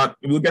talk about that.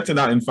 We'll get to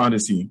that in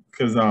fantasy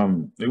because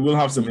it will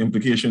have some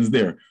implications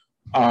there.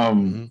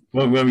 When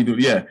we do,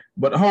 yeah.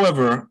 But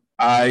however,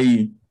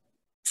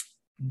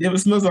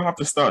 Davis Mills will have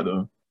to start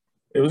though.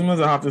 Davis Mills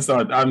will have to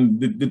start.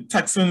 The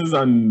Texans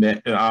and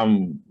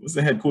what's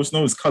the head coach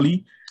now is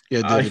Cully.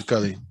 Yeah, David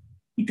Cully.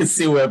 He can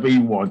say whatever he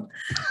wants.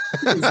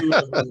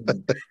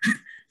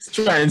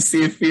 Try and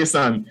save face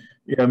and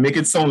make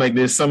it sound like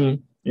there's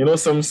some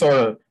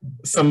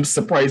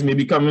surprise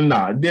maybe coming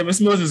now.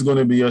 Davis Mills is going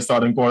to be your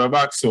starting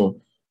quarterback.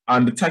 So,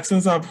 and the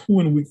Texans have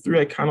who in week 3?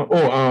 I cannot.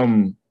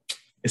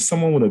 It's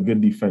someone with a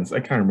good defense. I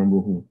can't remember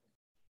who.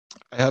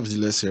 I have the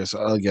list here, so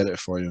I'll get it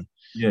for you.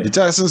 Yeah. The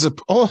Texans are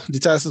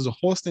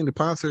hosting the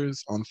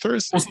Panthers on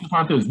Thursday. Hosting the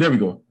Panthers. There we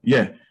go.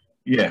 Yeah.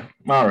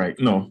 All right.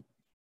 No.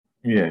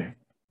 Yeah.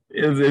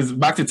 It's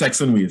back to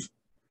Texan ways.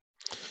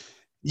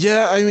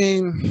 Yeah, I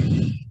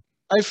mean,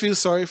 I feel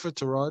sorry for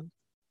Tyrod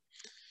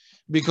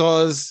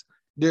because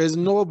there's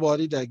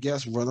nobody that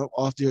gets run up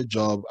off their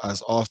job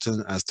as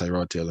often as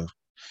Tyrod Taylor.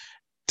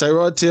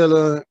 Tyrod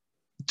Taylor,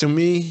 to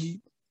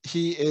me,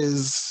 he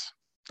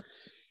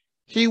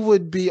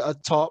would be a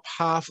top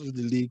half of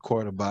the league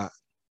quarterback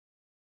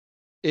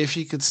if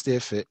he could stay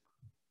fit.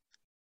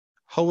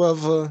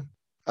 However,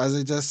 as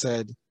I just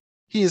said,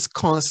 he is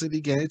constantly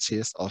getting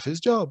chased off his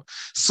job.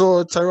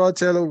 So Tyrod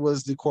Taylor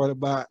was the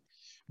quarterback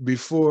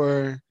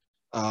before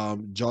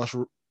Josh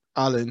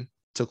Allen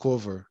took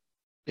over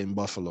in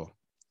Buffalo.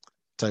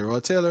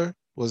 Tyrod Taylor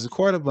was the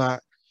quarterback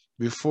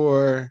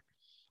before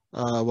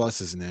what's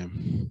his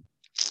name?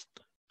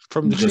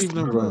 From the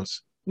Cleveland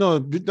Browns.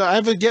 No, I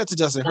haven't get to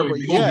Justin Herbert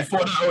yet.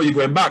 Before that, you're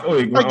going back.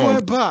 I'm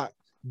going back.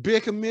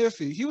 Baker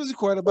Mayfield. He was the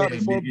quarterback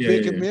before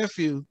Baker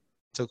Mayfield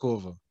took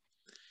over.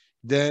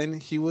 Then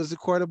he was the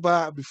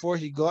quarterback before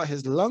he got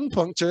his lung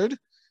punctured,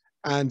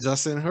 and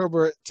Justin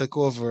Herbert took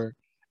over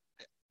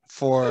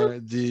for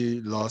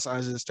the Los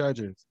Angeles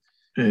Chargers.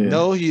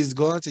 Now he's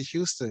going to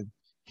Houston.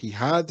 He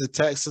had the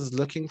Texans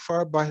looking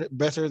far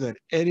better than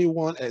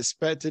anyone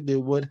expected they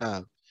would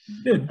have.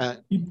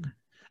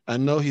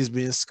 And now he's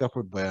being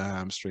scuppered by a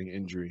hamstring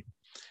injury.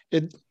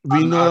 I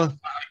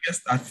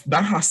guess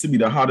that has to be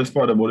the hardest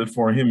part about it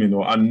for him,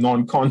 a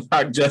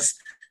non-contact, just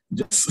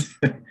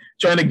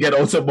trying to get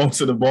out of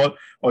bounds of the ball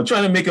or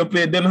trying to make a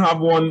play, didn't have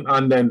one,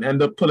 and then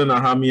end up pulling a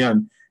hammy,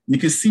 and you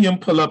can see him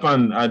pull up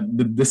and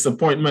the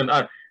disappointment.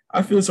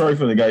 I feel sorry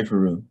for the guy for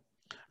real.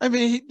 I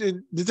mean,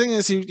 the thing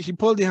is, he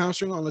pulled the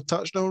hamstring on a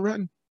touchdown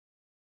run.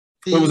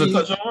 It was a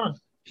touchdown run?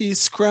 He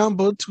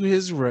scrambled to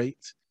his right.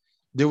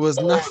 There was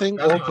nothing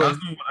open.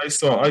 I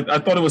saw. I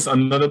thought it was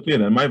another play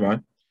then, my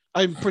bad.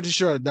 I'm pretty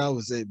sure that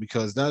was it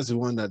because that's the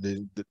one that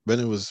when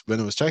it was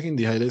checking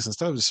the highlights and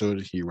stuff, it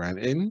showed he ran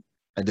in,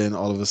 and then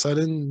all of a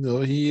sudden,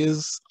 he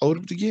is out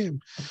of the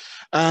game.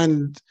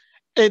 And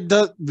it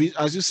does,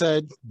 as you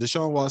said,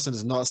 Deshaun Watson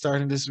is not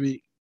starting this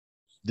week.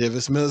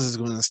 Davis Mills is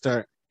going to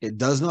start. It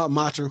does not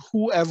matter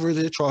whoever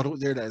they trot out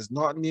there that is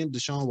not named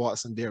Deshaun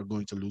Watson, they are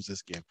going to lose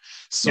this game.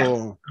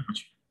 So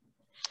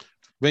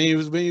when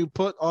you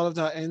put all of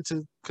that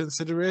into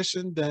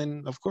consideration,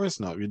 then of course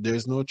not.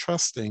 There's no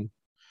trusting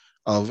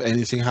of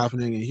anything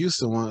happening in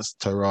Houston once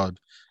Tyrod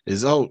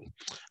is out.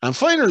 And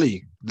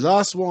finally, the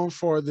last one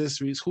for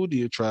this week, who do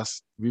you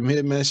trust? We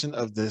made mention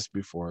of this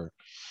before.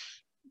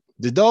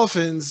 The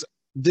Dolphins,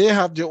 they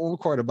have their own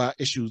quarterback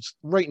issues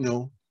right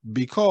now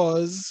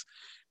because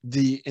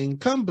the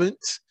incumbent,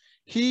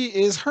 he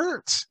is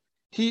hurt.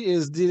 He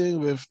is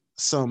dealing with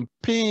some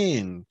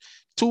pain.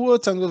 Tua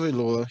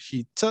Tagovailoa,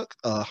 he took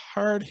a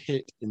hard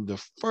hit in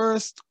the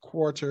first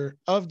quarter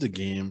of the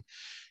game.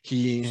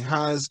 He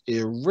has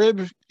a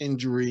rib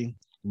injury,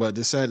 but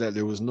they said that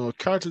there was no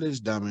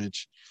cartilage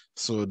damage,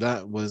 so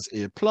that was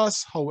a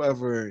plus.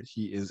 However,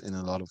 he is in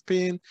a lot of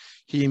pain.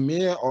 He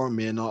may or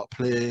may not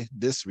play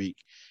this week,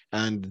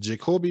 and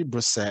Jacoby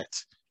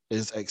Brissett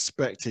is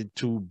expected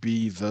to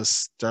be the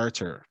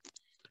starter.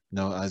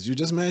 Now, as you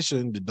just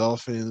mentioned, the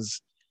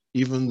Dolphins,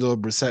 even though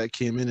Brissett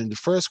came in the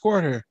first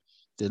quarter,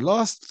 they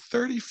lost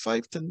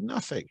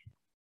 35-0.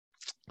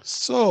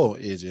 So,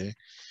 AJ,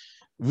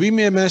 we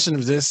made mention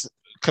of this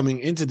coming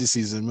into the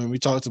season when we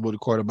talked about the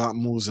quarterback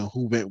moves and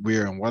who went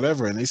where and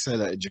whatever, and they said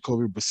that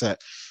Jacoby Brissett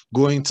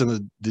going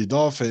to the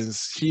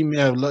Dolphins, he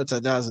may have looked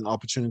at that as an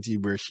opportunity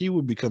where he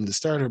would become the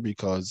starter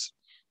because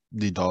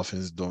the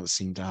Dolphins don't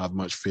seem to have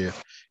much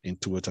faith in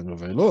Tua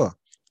Tagovailoa.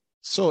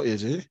 So,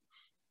 AJ,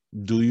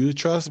 do you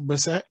trust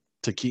Brissett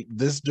to keep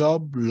this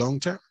job long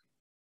term?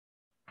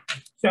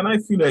 Can I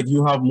feel like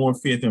you have more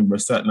faith in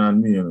Brissett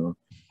than me,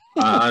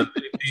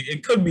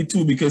 it could be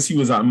too because he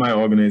was at my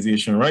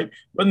organization, right?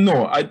 But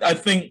no, I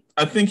think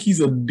he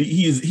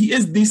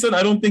is decent.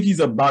 I don't think he's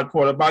a bad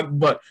quarterback,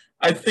 but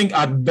I think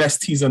at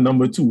best he's a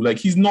number 2. Like,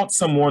 he's not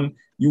someone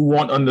you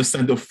want under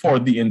center for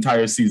the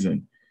entire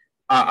season.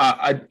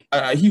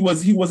 he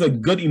was a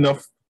good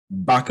enough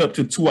backup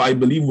to Tua, I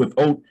believe,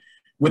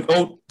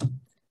 without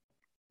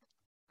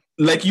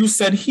like you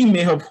said, he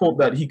may have hoped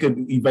that he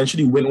could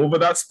eventually win over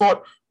that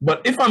spot.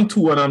 But if I'm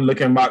Tua and I'm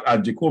looking back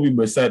at Jacoby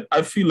Brissett,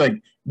 I feel like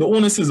the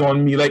onus is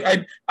on me. Like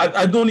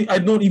I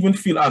don't even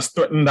feel as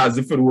threatened as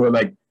if it were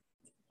like,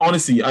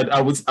 honestly, I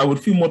would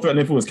feel more threatened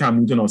if it was Cam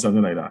Newton or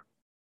something like that,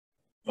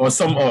 or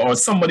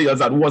somebody else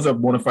that was a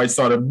bona fide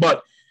starter.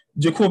 But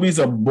Jacoby's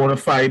a bona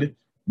fide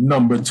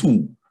number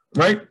 2,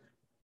 right?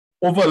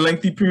 Over a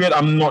lengthy period,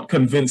 I'm not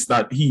convinced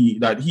that he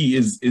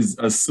is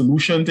a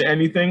solution to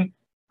anything.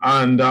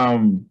 And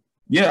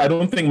I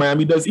don't think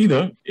Miami does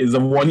either. It's a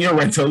 1-year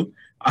rental,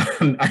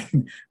 and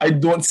I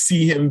don't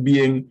see him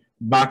being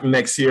back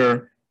next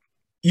year,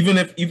 even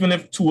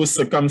if Tua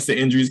succumbs to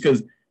injuries,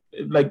 because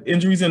like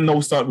injuries and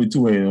no start with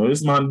Tua. You know,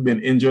 this man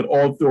been injured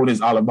all through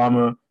his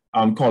Alabama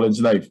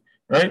college life,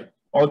 right?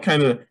 All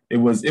kind of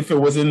if it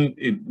wasn't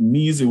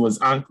knees, it was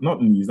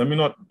not knees. Let me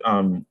not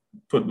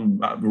put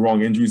the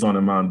wrong injuries on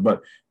a man,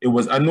 but it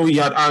was. I know he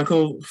had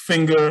ankle,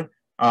 finger,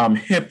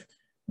 hip.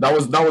 That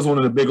was one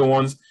of the bigger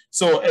ones.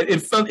 So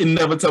it felt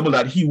inevitable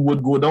that he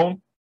would go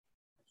down.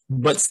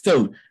 But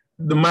still,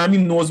 the Miami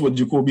knows what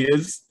Jacoby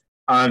is.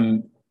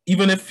 And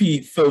even if he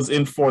fills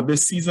in for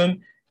this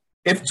season,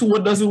 if Tua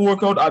doesn't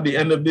work out at the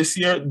end of this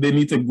year, they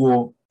need to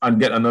go and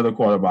get another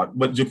quarterback.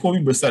 But Jacoby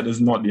Brissett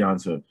is not the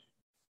answer.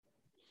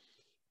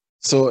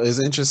 So it's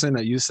interesting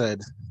that you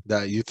said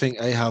that you think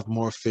I have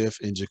more faith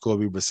in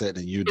Jacoby Brissett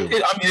than you do.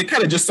 It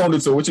kind of just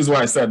sounded so, which is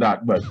why I said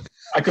that. But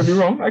I could be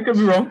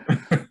wrong.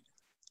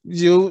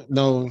 You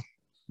know,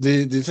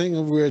 the thing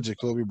of where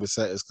Jacoby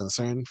Brissett is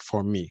concerned,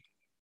 for me,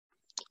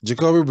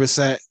 Jacoby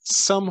Brissett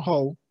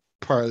somehow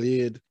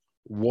parlayed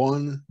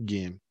one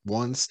game,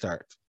 one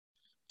start,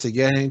 to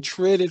get him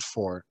traded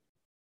for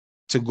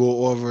to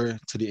go over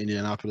to the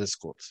Indianapolis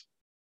Colts,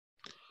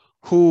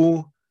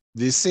 who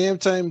the same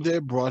time they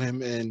brought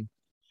him in,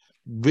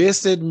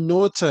 wasted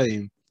no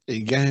time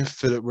in getting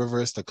Phillip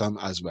Rivers to come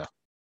as well.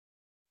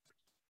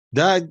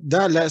 That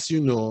lets you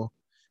know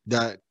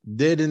that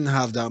they didn't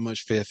have that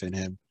much faith in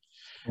him.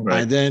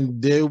 Right. And then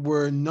they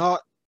were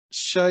not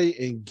shy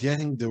in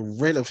getting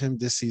rid of him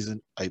this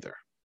season either.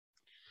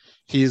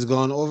 He's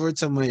gone over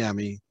to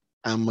Miami,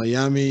 and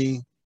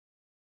Miami,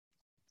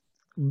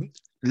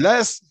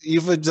 let's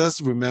even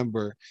just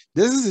remember,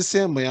 this is the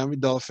same Miami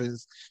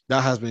Dolphins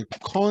that has been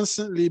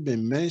constantly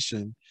been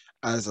mentioned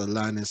as a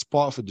landing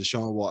spot for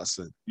Deshaun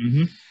Watson.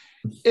 Mm-hmm.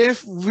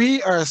 If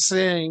we are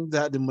saying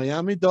that the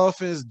Miami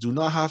Dolphins do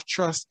not have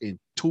trust in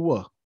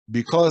Tua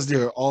because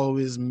they're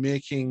always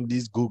making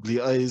these googly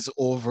eyes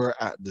over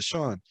at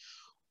Deshaun,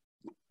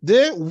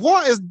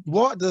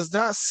 what does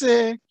that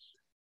say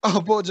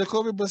about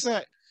Jacoby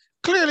Brissett?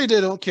 Clearly,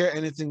 they don't care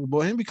anything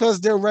about him because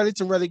they're ready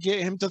to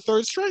relegate him to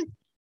third string.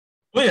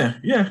 Oh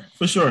yeah,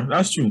 for sure.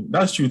 That's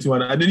true too.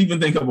 And I didn't even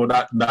think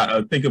about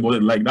think about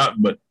it like that,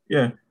 but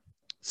yeah.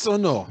 So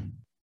no,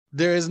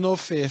 there is no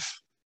faith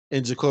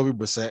in Jacoby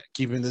Brissett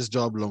keeping this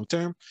job long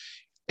term.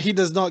 He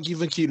does not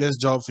even keep this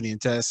job for the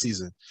entire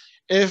season.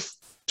 If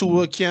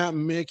Tua can't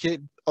make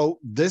it out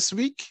this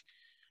week,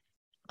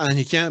 and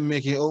he can't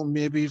make it out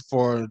maybe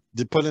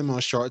they put him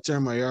on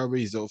short-term IR,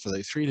 he's out for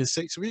like 3 to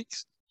 6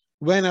 weeks.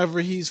 Whenever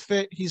he's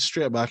fit, he's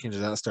straight back into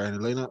that starting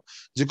lineup.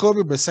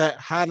 Jacoby Brissett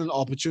had an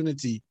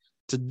opportunity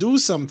to do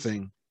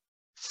something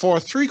for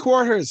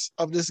 3/4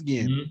 of this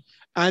game,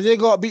 and they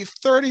got beat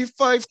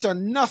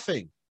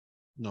 35-0.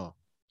 No,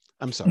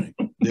 I'm sorry.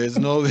 There's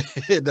no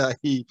way that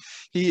he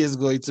is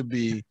going to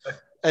be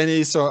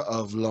any sort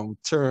of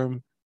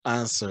long-term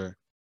answer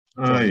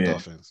for the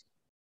Dolphins.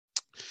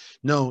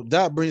 No,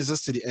 that brings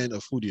us to the end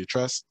of Who Do You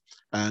Trust?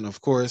 And of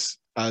course,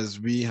 as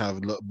we have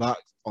looked back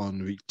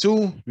on week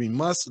 2, we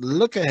must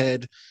look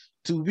ahead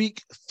to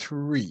week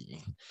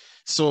 3.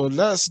 So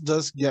let's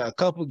just get a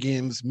couple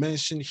games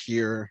mentioned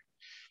here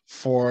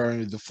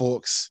for the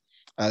folks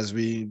as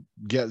we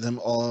get them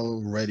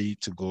all ready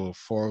to go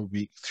for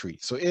week 3.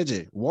 So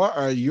AJ, what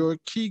are your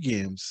key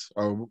games,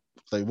 or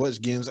like what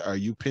games are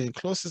you paying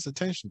closest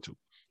attention to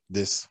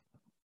this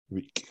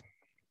week?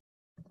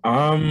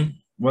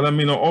 Well, I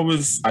mean, I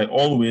always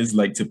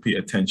like to pay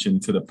attention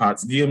to the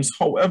Pats games.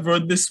 However,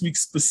 this week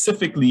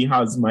specifically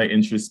has my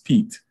interest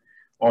peaked,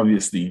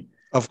 obviously.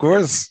 Of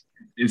course.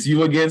 It's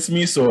you against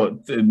me, so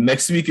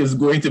next week is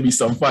going to be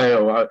some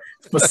fire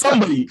for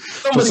somebody.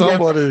 For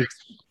somebody.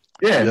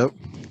 Yeah. Yep.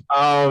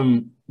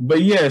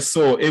 But yeah,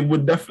 so it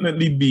would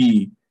definitely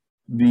be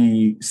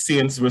the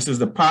Saints versus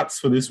the Pats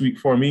for this week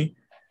for me.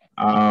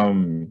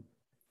 2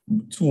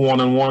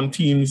 one-on-one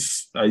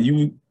teams.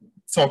 You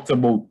talked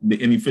about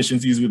the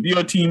inefficiencies with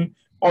your team.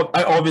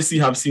 I obviously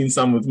have seen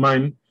some with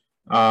mine.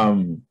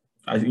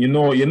 You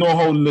know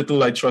how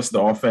little I trust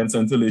the offense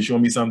until they show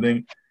me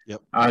something.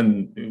 Yep.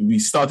 And we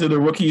started a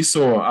rookie,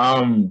 so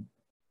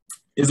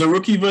is a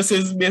rookie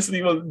versus basically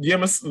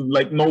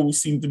Jameis now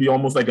seem to be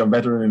almost like a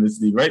veteran in this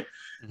league, right?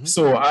 Mm-hmm.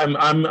 So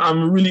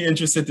I'm really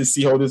interested to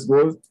see how this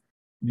goes,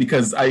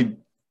 because I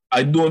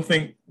I don't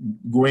think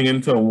going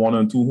into a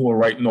 1-2 hole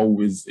right now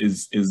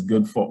is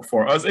good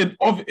for us.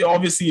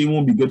 Obviously it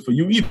won't be good for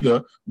you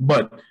either.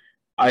 But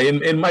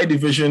in my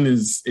division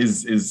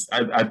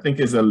I think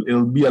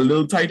it'll be a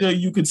little tighter.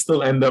 You could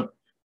still end up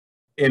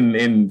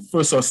in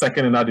first or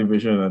second in that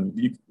division,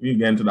 and you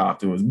get into that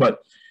afterwards. But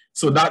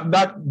so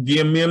that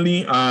game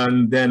mainly,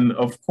 and then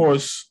of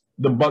course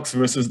the Bucks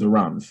versus the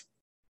Rams.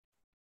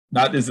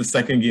 That is the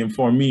second game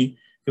for me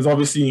because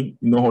obviously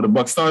you know how the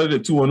Bucks started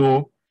at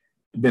 2-0,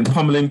 been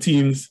pummeling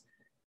teams.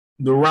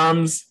 The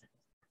Rams,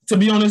 to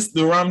be honest,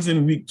 the Rams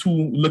in week 2,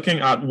 looking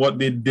at what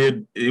they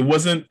did, it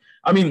wasn't.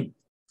 I mean,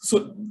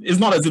 so it's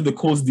not as if the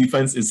Colts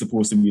defense is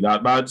supposed to be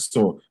that bad.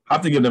 So I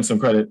have to give them some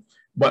credit.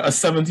 But a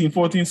 17-14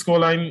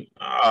 scoreline,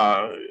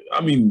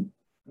 I mean,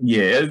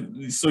 yeah.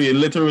 So you're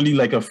literally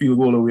like a field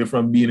goal away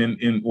from being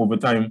in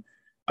overtime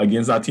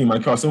against that team.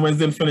 And Carson Wentz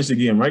didn't finish the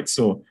game, right?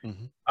 So,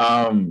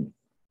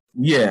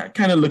 yeah,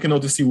 kind of looking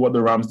out to see what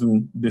the Rams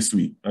do this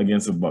week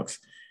against the Bucks.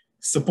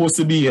 Supposed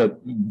to be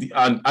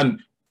and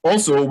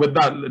also with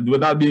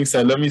that being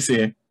said, let me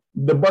say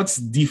the Bucks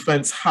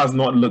defense has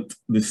not looked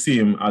the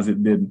same as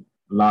it did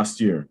last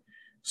year.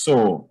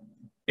 So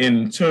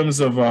in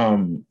terms of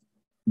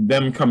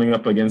them coming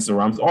up against the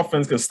Rams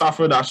offense, because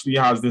Stafford actually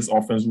has this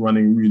offense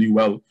running really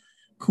well.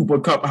 Cooper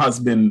Kupp has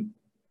been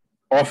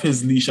off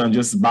his leash and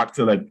just back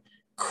to like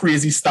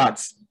crazy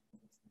stats.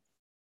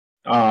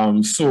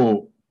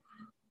 So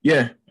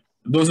yeah,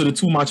 those are the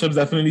two matchups.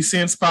 Definitely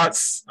Saints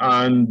Pats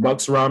and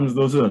Bucks Rams.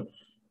 Those are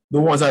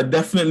the ones I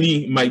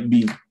definitely might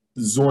be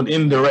zoned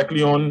in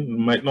directly on.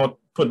 Might not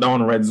put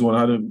down red zone.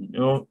 I had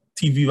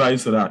TV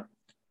vibes for that.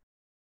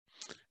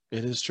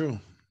 It is true.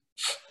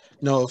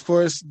 No, of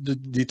course,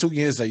 the two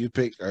games that you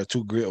pick are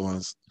two great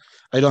ones.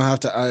 I don't have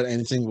to add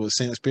anything with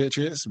Saints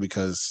Patriots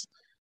because,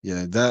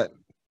 yeah, that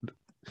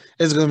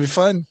it's gonna be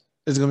fun.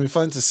 It's gonna be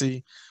fun to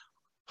see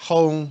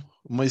how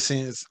my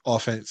Saints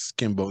offense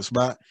can bounce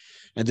back.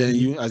 And then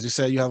you, as you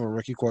said, you have a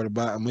rookie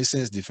quarterback, and my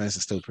Saints defense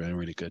is still playing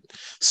really good.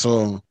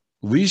 So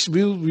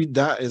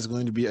that is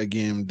going to be a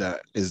game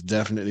that is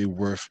definitely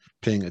worth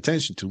paying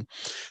attention to.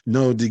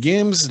 No, the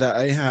games that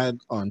I had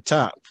on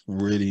tap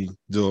really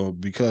though,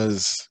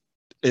 because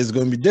it's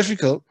going to be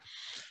difficult.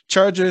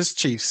 Chargers,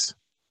 Chiefs,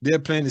 they're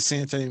playing the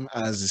same time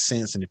as the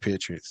Saints and the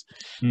Patriots.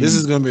 This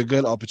is going to be a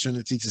good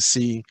opportunity to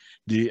see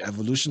the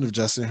evolution of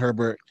Justin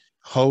Herbert,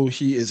 how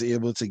he is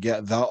able to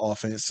get that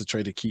offense to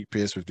try to keep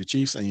pace with the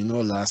Chiefs.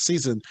 And last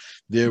season,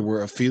 they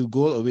were a field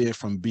goal away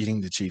from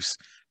beating the Chiefs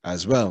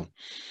as well.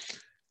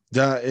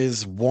 That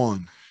is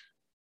one.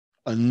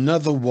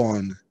 Another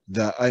one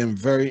that I am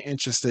very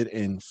interested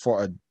in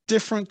for a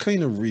different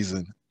kind of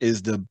reason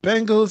is the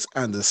Bengals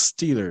and the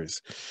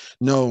Steelers.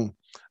 No,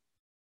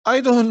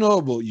 I don't know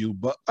about you,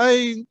 but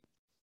I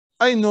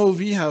know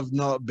we have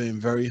not been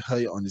very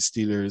high on the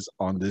Steelers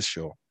on this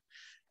show.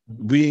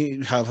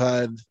 We have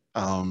had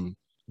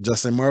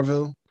Justin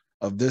Marvel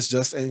of This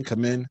Just In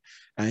come in,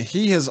 and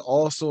he has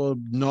also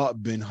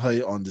not been high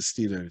on the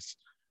Steelers.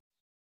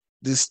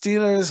 The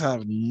Steelers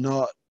have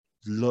not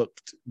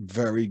looked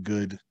very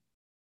good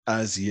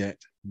as yet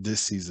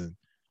this season.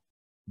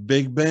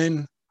 Big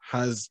Ben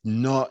has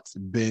not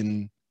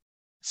been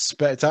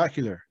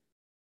spectacular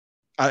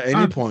at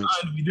any point.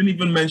 We didn't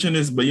even mention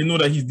this, but you know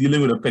that he's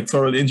dealing with a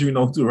pectoral injury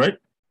now too, right?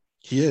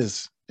 He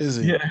is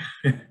he? Yeah.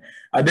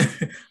 I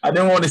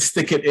didn't want to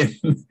stick it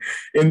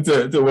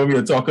into when we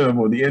were talking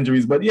about the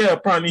injuries, but yeah,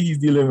 apparently he's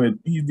dealing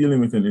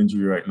with an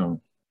injury right now.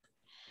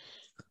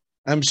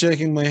 I'm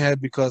shaking my head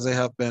because I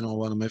have Ben on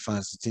one of my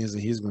fantasy teams,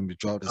 and he's going to be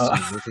dropped as soon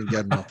as they can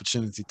get an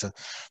opportunity to.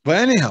 But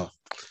anyhow,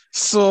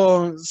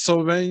 so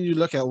when you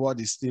look at what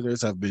the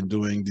Steelers have been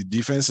doing, the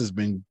defense has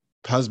been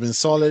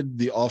solid.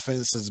 The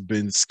offense has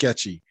been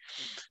sketchy.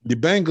 The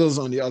Bengals,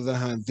 on the other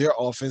hand, their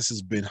offense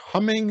has been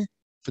humming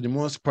for the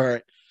most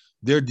part.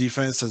 Their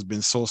defense has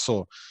been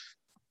so-so.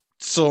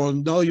 So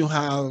now you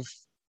have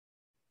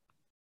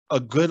a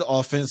good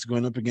offense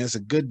going up against a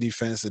good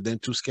defense, and then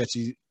two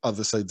sketchy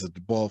other sides of the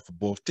ball for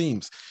both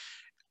teams.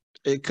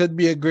 It could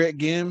be a great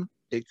game.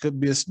 It could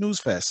be a snooze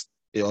fest.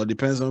 It all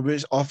depends on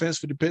which offense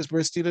for the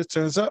Pittsburgh Steelers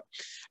turns up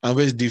and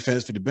which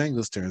defense for the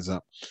Bengals turns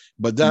up.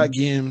 But that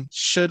game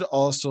should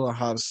also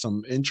have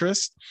some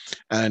interest,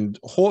 and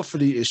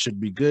hopefully it should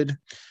be good.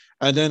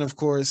 And then, of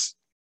course,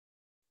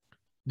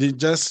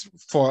 just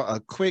for a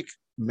quick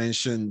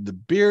mention, the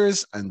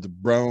Bears and the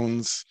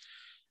Browns.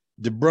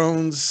 The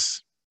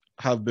Browns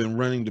have been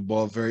running the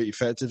ball very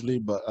effectively,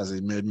 but as I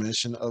made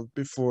mention of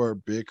before,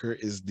 Baker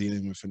is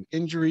dealing with an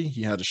injury.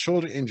 He had a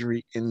shoulder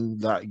injury in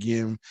that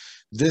game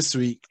this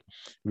week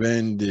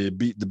when they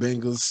beat the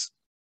Bengals.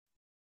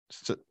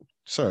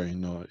 Sorry,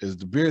 no, it's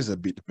the Bears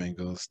that beat the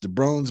Bengals. The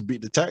Browns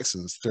beat the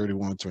Texans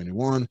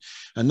 31-21.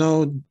 I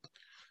know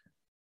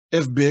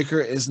if Baker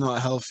is not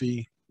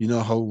healthy, you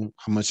know how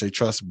much I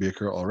trust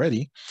Baker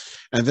already.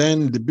 And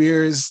then the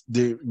Bears,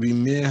 we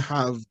may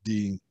have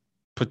the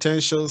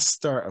potential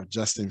start of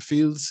Justin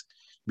Fields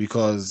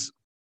because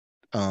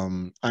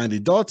Andy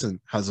Dalton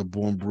has a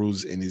bone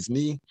bruise in his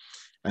knee,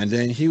 and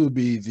then he will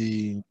be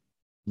the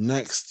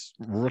next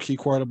rookie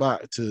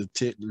quarterback to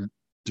take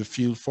the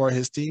field for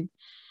his team.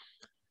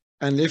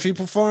 And if he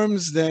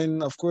performs,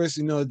 then of course,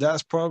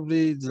 that's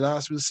probably the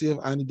last we'll see of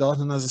Andy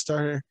Dalton as a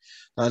starter,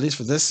 at least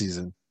for this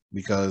season,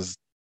 because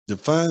the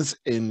fans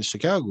in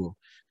Chicago,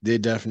 they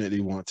definitely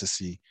want to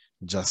see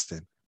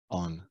Justin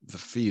on the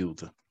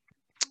field.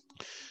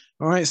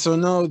 All right, so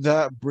now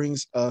that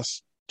brings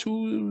us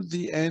to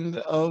the end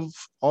of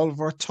all of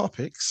our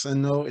topics,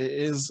 and now it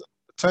is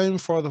time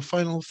for the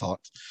final thought.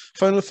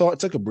 Final thought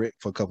took a break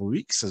for a couple of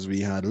weeks as we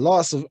had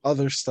lots of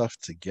other stuff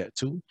to get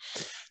to.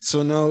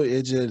 So now,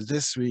 AJ,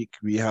 this week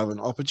we have an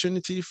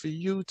opportunity for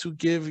you to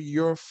give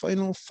your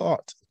final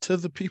thought to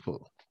the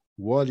people.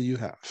 What do you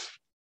have?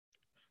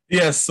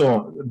 Yeah,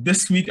 so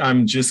this week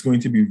I'm just going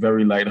to be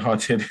very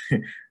lighthearted.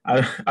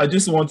 I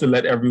just want to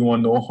let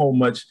everyone know how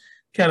much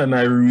Ken and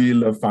I really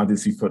love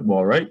fantasy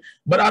football, right?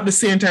 But at the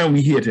same time,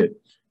 we hate it.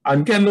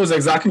 And Ken knows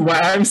exactly why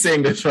I'm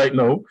saying this right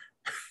now.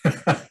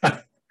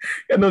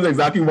 Ken knows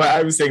exactly why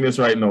I'm saying this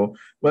right now.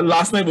 But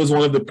last night was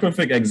one of the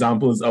perfect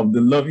examples of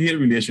the love-hate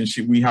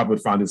relationship we have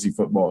with fantasy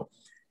football.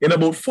 In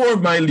about 4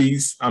 of my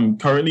leagues, I'm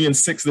currently in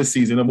 6 this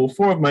season, about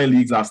 4 of my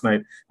leagues last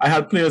night, I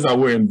had players that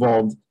were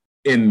involved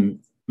in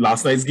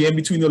last night's game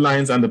between the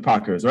Lions and the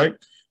Packers, right?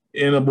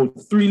 In about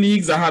 3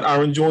 leagues, I had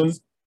Aaron Jones.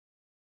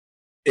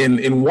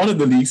 In one of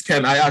the leagues,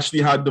 Ken, I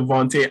actually had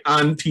Devontae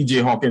and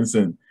TJ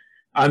Hawkinson.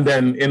 And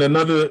then in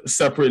another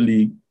separate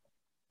league,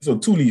 so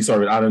 2 leagues,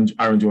 sorry,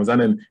 Aaron Jones.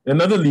 And then in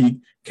another league,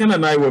 Ken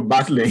and I were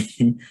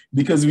battling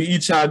because we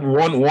each had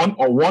one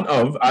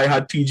of, I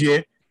had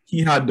TJ,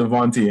 he had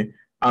Devontae,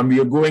 and we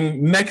were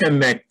going neck and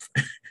neck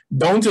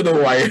down to the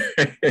wire,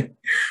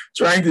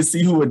 trying to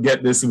see who would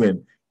get this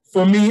win.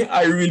 For me,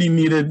 I really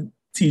needed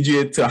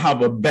TJ to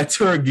have a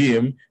better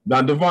game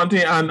than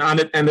Devontae, and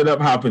it ended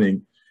up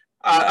happening.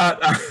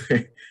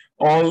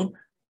 All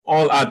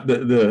at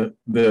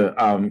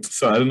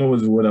so I don't know what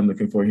the word I'm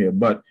looking for here,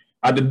 but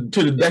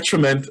to the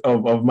detriment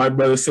of my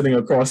brother sitting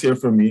across here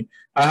from me.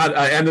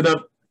 I ended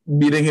up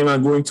beating him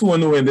and going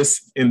 2-0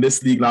 in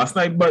this league last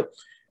night, but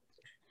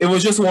it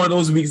was just one of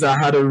those weeks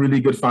I had a really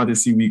good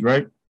fantasy week,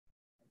 right?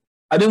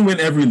 I didn't win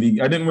every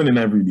league. I didn't win in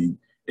every league.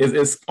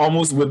 It's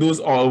almost, with those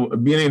all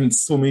being in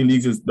so many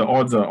leagues, the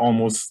odds are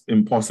almost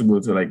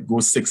impossible to like go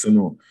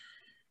 6-0.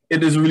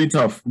 It is really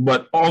tough,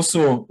 but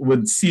also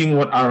with seeing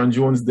what Aaron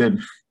Jones did,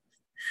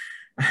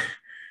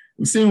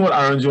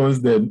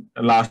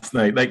 last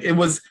night, like it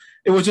was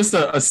just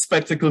a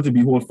spectacle to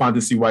behold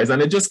fantasy-wise,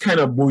 and it just kind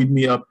of buoyed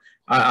me up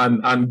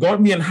and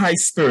got me in high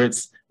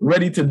spirits,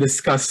 ready to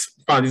discuss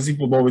fantasy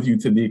football with you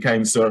today,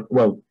 kind sir.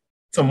 Well,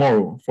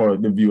 tomorrow for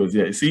the viewers.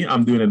 Yeah, see,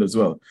 I'm doing it as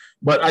well.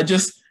 But I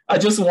just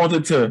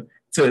wanted to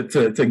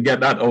get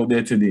that out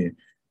there today,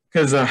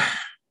 because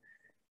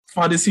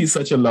fantasy is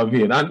such a love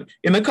here. And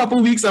in a couple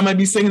of weeks, I might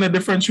be singing a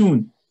different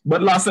tune.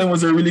 But last night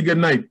was a really good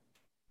night.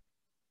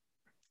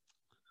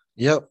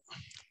 Yep.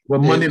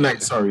 Well, Monday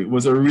night, sorry,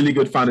 was a really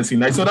good fantasy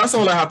night. So that's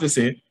all I have to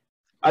say.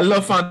 I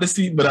love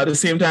fantasy, but at the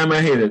same time,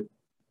 I hate it.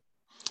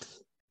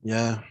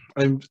 Yeah.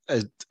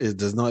 It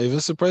does not even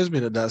surprise me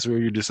that that's where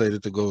you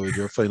decided to go with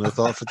your final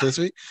thought for this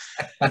week.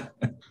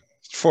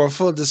 For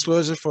full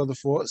disclosure for the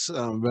folks,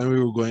 when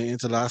we were going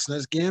into last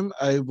night's game,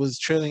 I was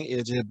trailing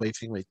AJ by, I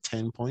think, like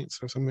 10 points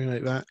or something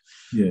like that.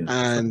 Yeah.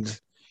 And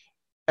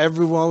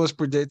everyone was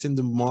predicting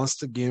the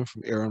monster game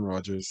from Aaron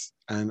Rodgers.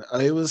 And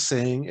I was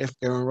saying, if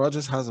Aaron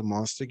Rodgers has a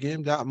monster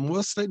game, that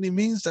most likely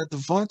means that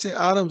Devontae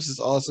Adams is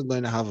also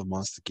going to have a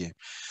monster game.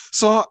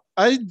 So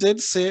I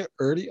did say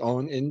early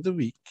on in the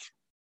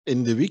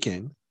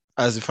weekend,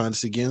 as the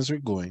fantasy games were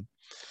going,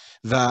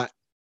 that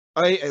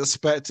I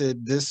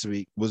expected this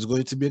week was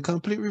going to be a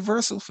complete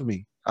reversal for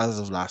me as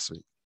of last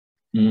week.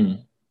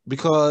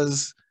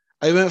 Because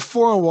I went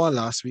 4-1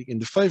 last week in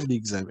the 5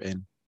 leagues I'm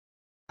in,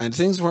 and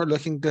things weren't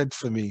looking good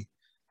for me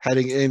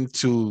heading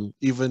into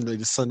even like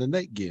the Sunday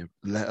night game,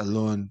 let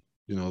alone,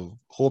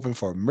 hoping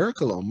for a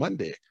miracle on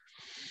Monday.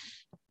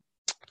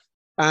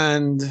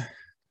 And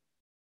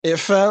it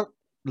felt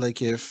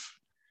like if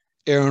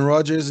Aaron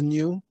Rodgers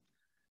knew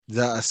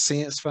that a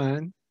Saints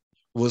fan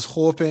was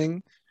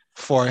hoping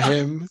for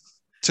him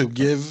to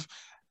give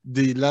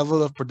the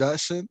level of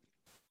production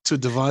to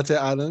Devontae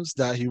Adams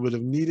that he would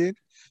have needed,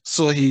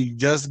 so he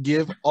just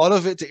gave all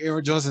of it to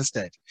Aaron Jones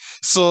instead.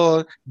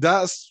 So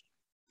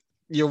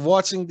you're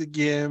watching the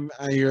game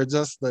and you're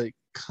just like,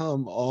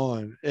 come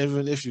on,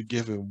 even if you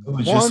give him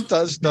one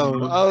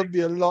touchdown, I'll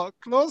be a lot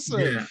closer.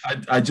 Yeah,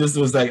 I just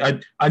was like,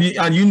 and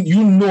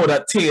you know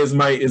that Tay is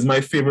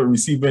my favorite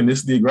receiver in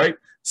this league, right?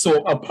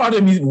 So a part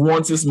of me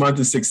wants this man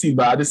to succeed,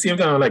 but at the same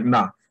time, I'm like,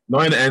 nah,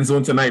 not in the end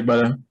zone tonight,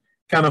 but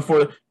can't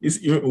afford.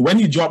 When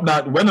he dropped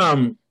that,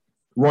 when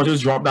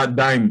Rodgers dropped that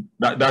dime,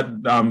 that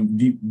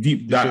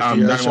deep dime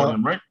on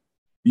him, right?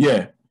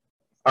 Yeah,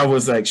 I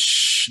was like,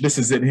 shh, this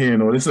is it here,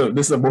 This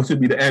is about to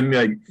be the end.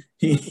 Like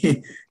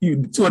he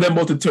two of them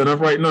about to turn up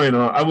right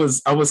now, I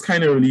was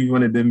kind of relieved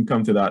when it didn't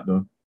come to that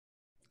though.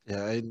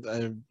 Yeah,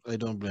 I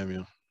don't blame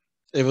you.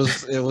 It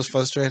was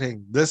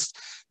frustrating. This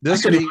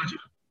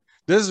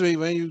week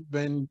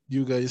when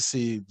you guys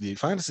see the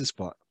fantasy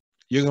spot,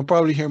 you're gonna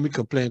probably hear me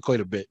complain quite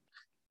a bit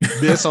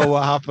based on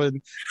what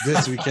happened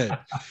this weekend.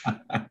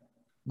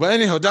 But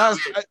anyhow, that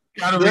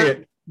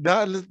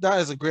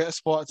is a great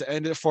spot to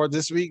end it for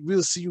this week.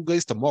 We'll see you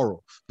guys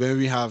tomorrow when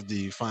we have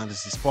the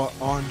fantasy spot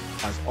on.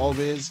 As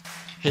always,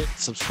 hit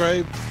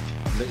subscribe,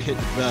 hit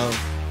the bell,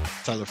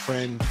 tell a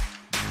friend.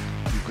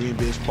 The Green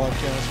Base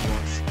Podcast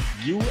wants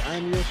you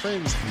and your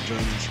friends to join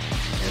us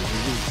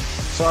every week.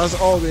 So as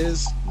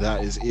always,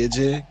 that is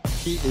AJ.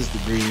 He is the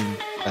Green.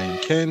 I am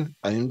Ken.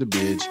 I am the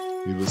Beige.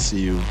 We will see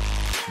you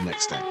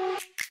next time.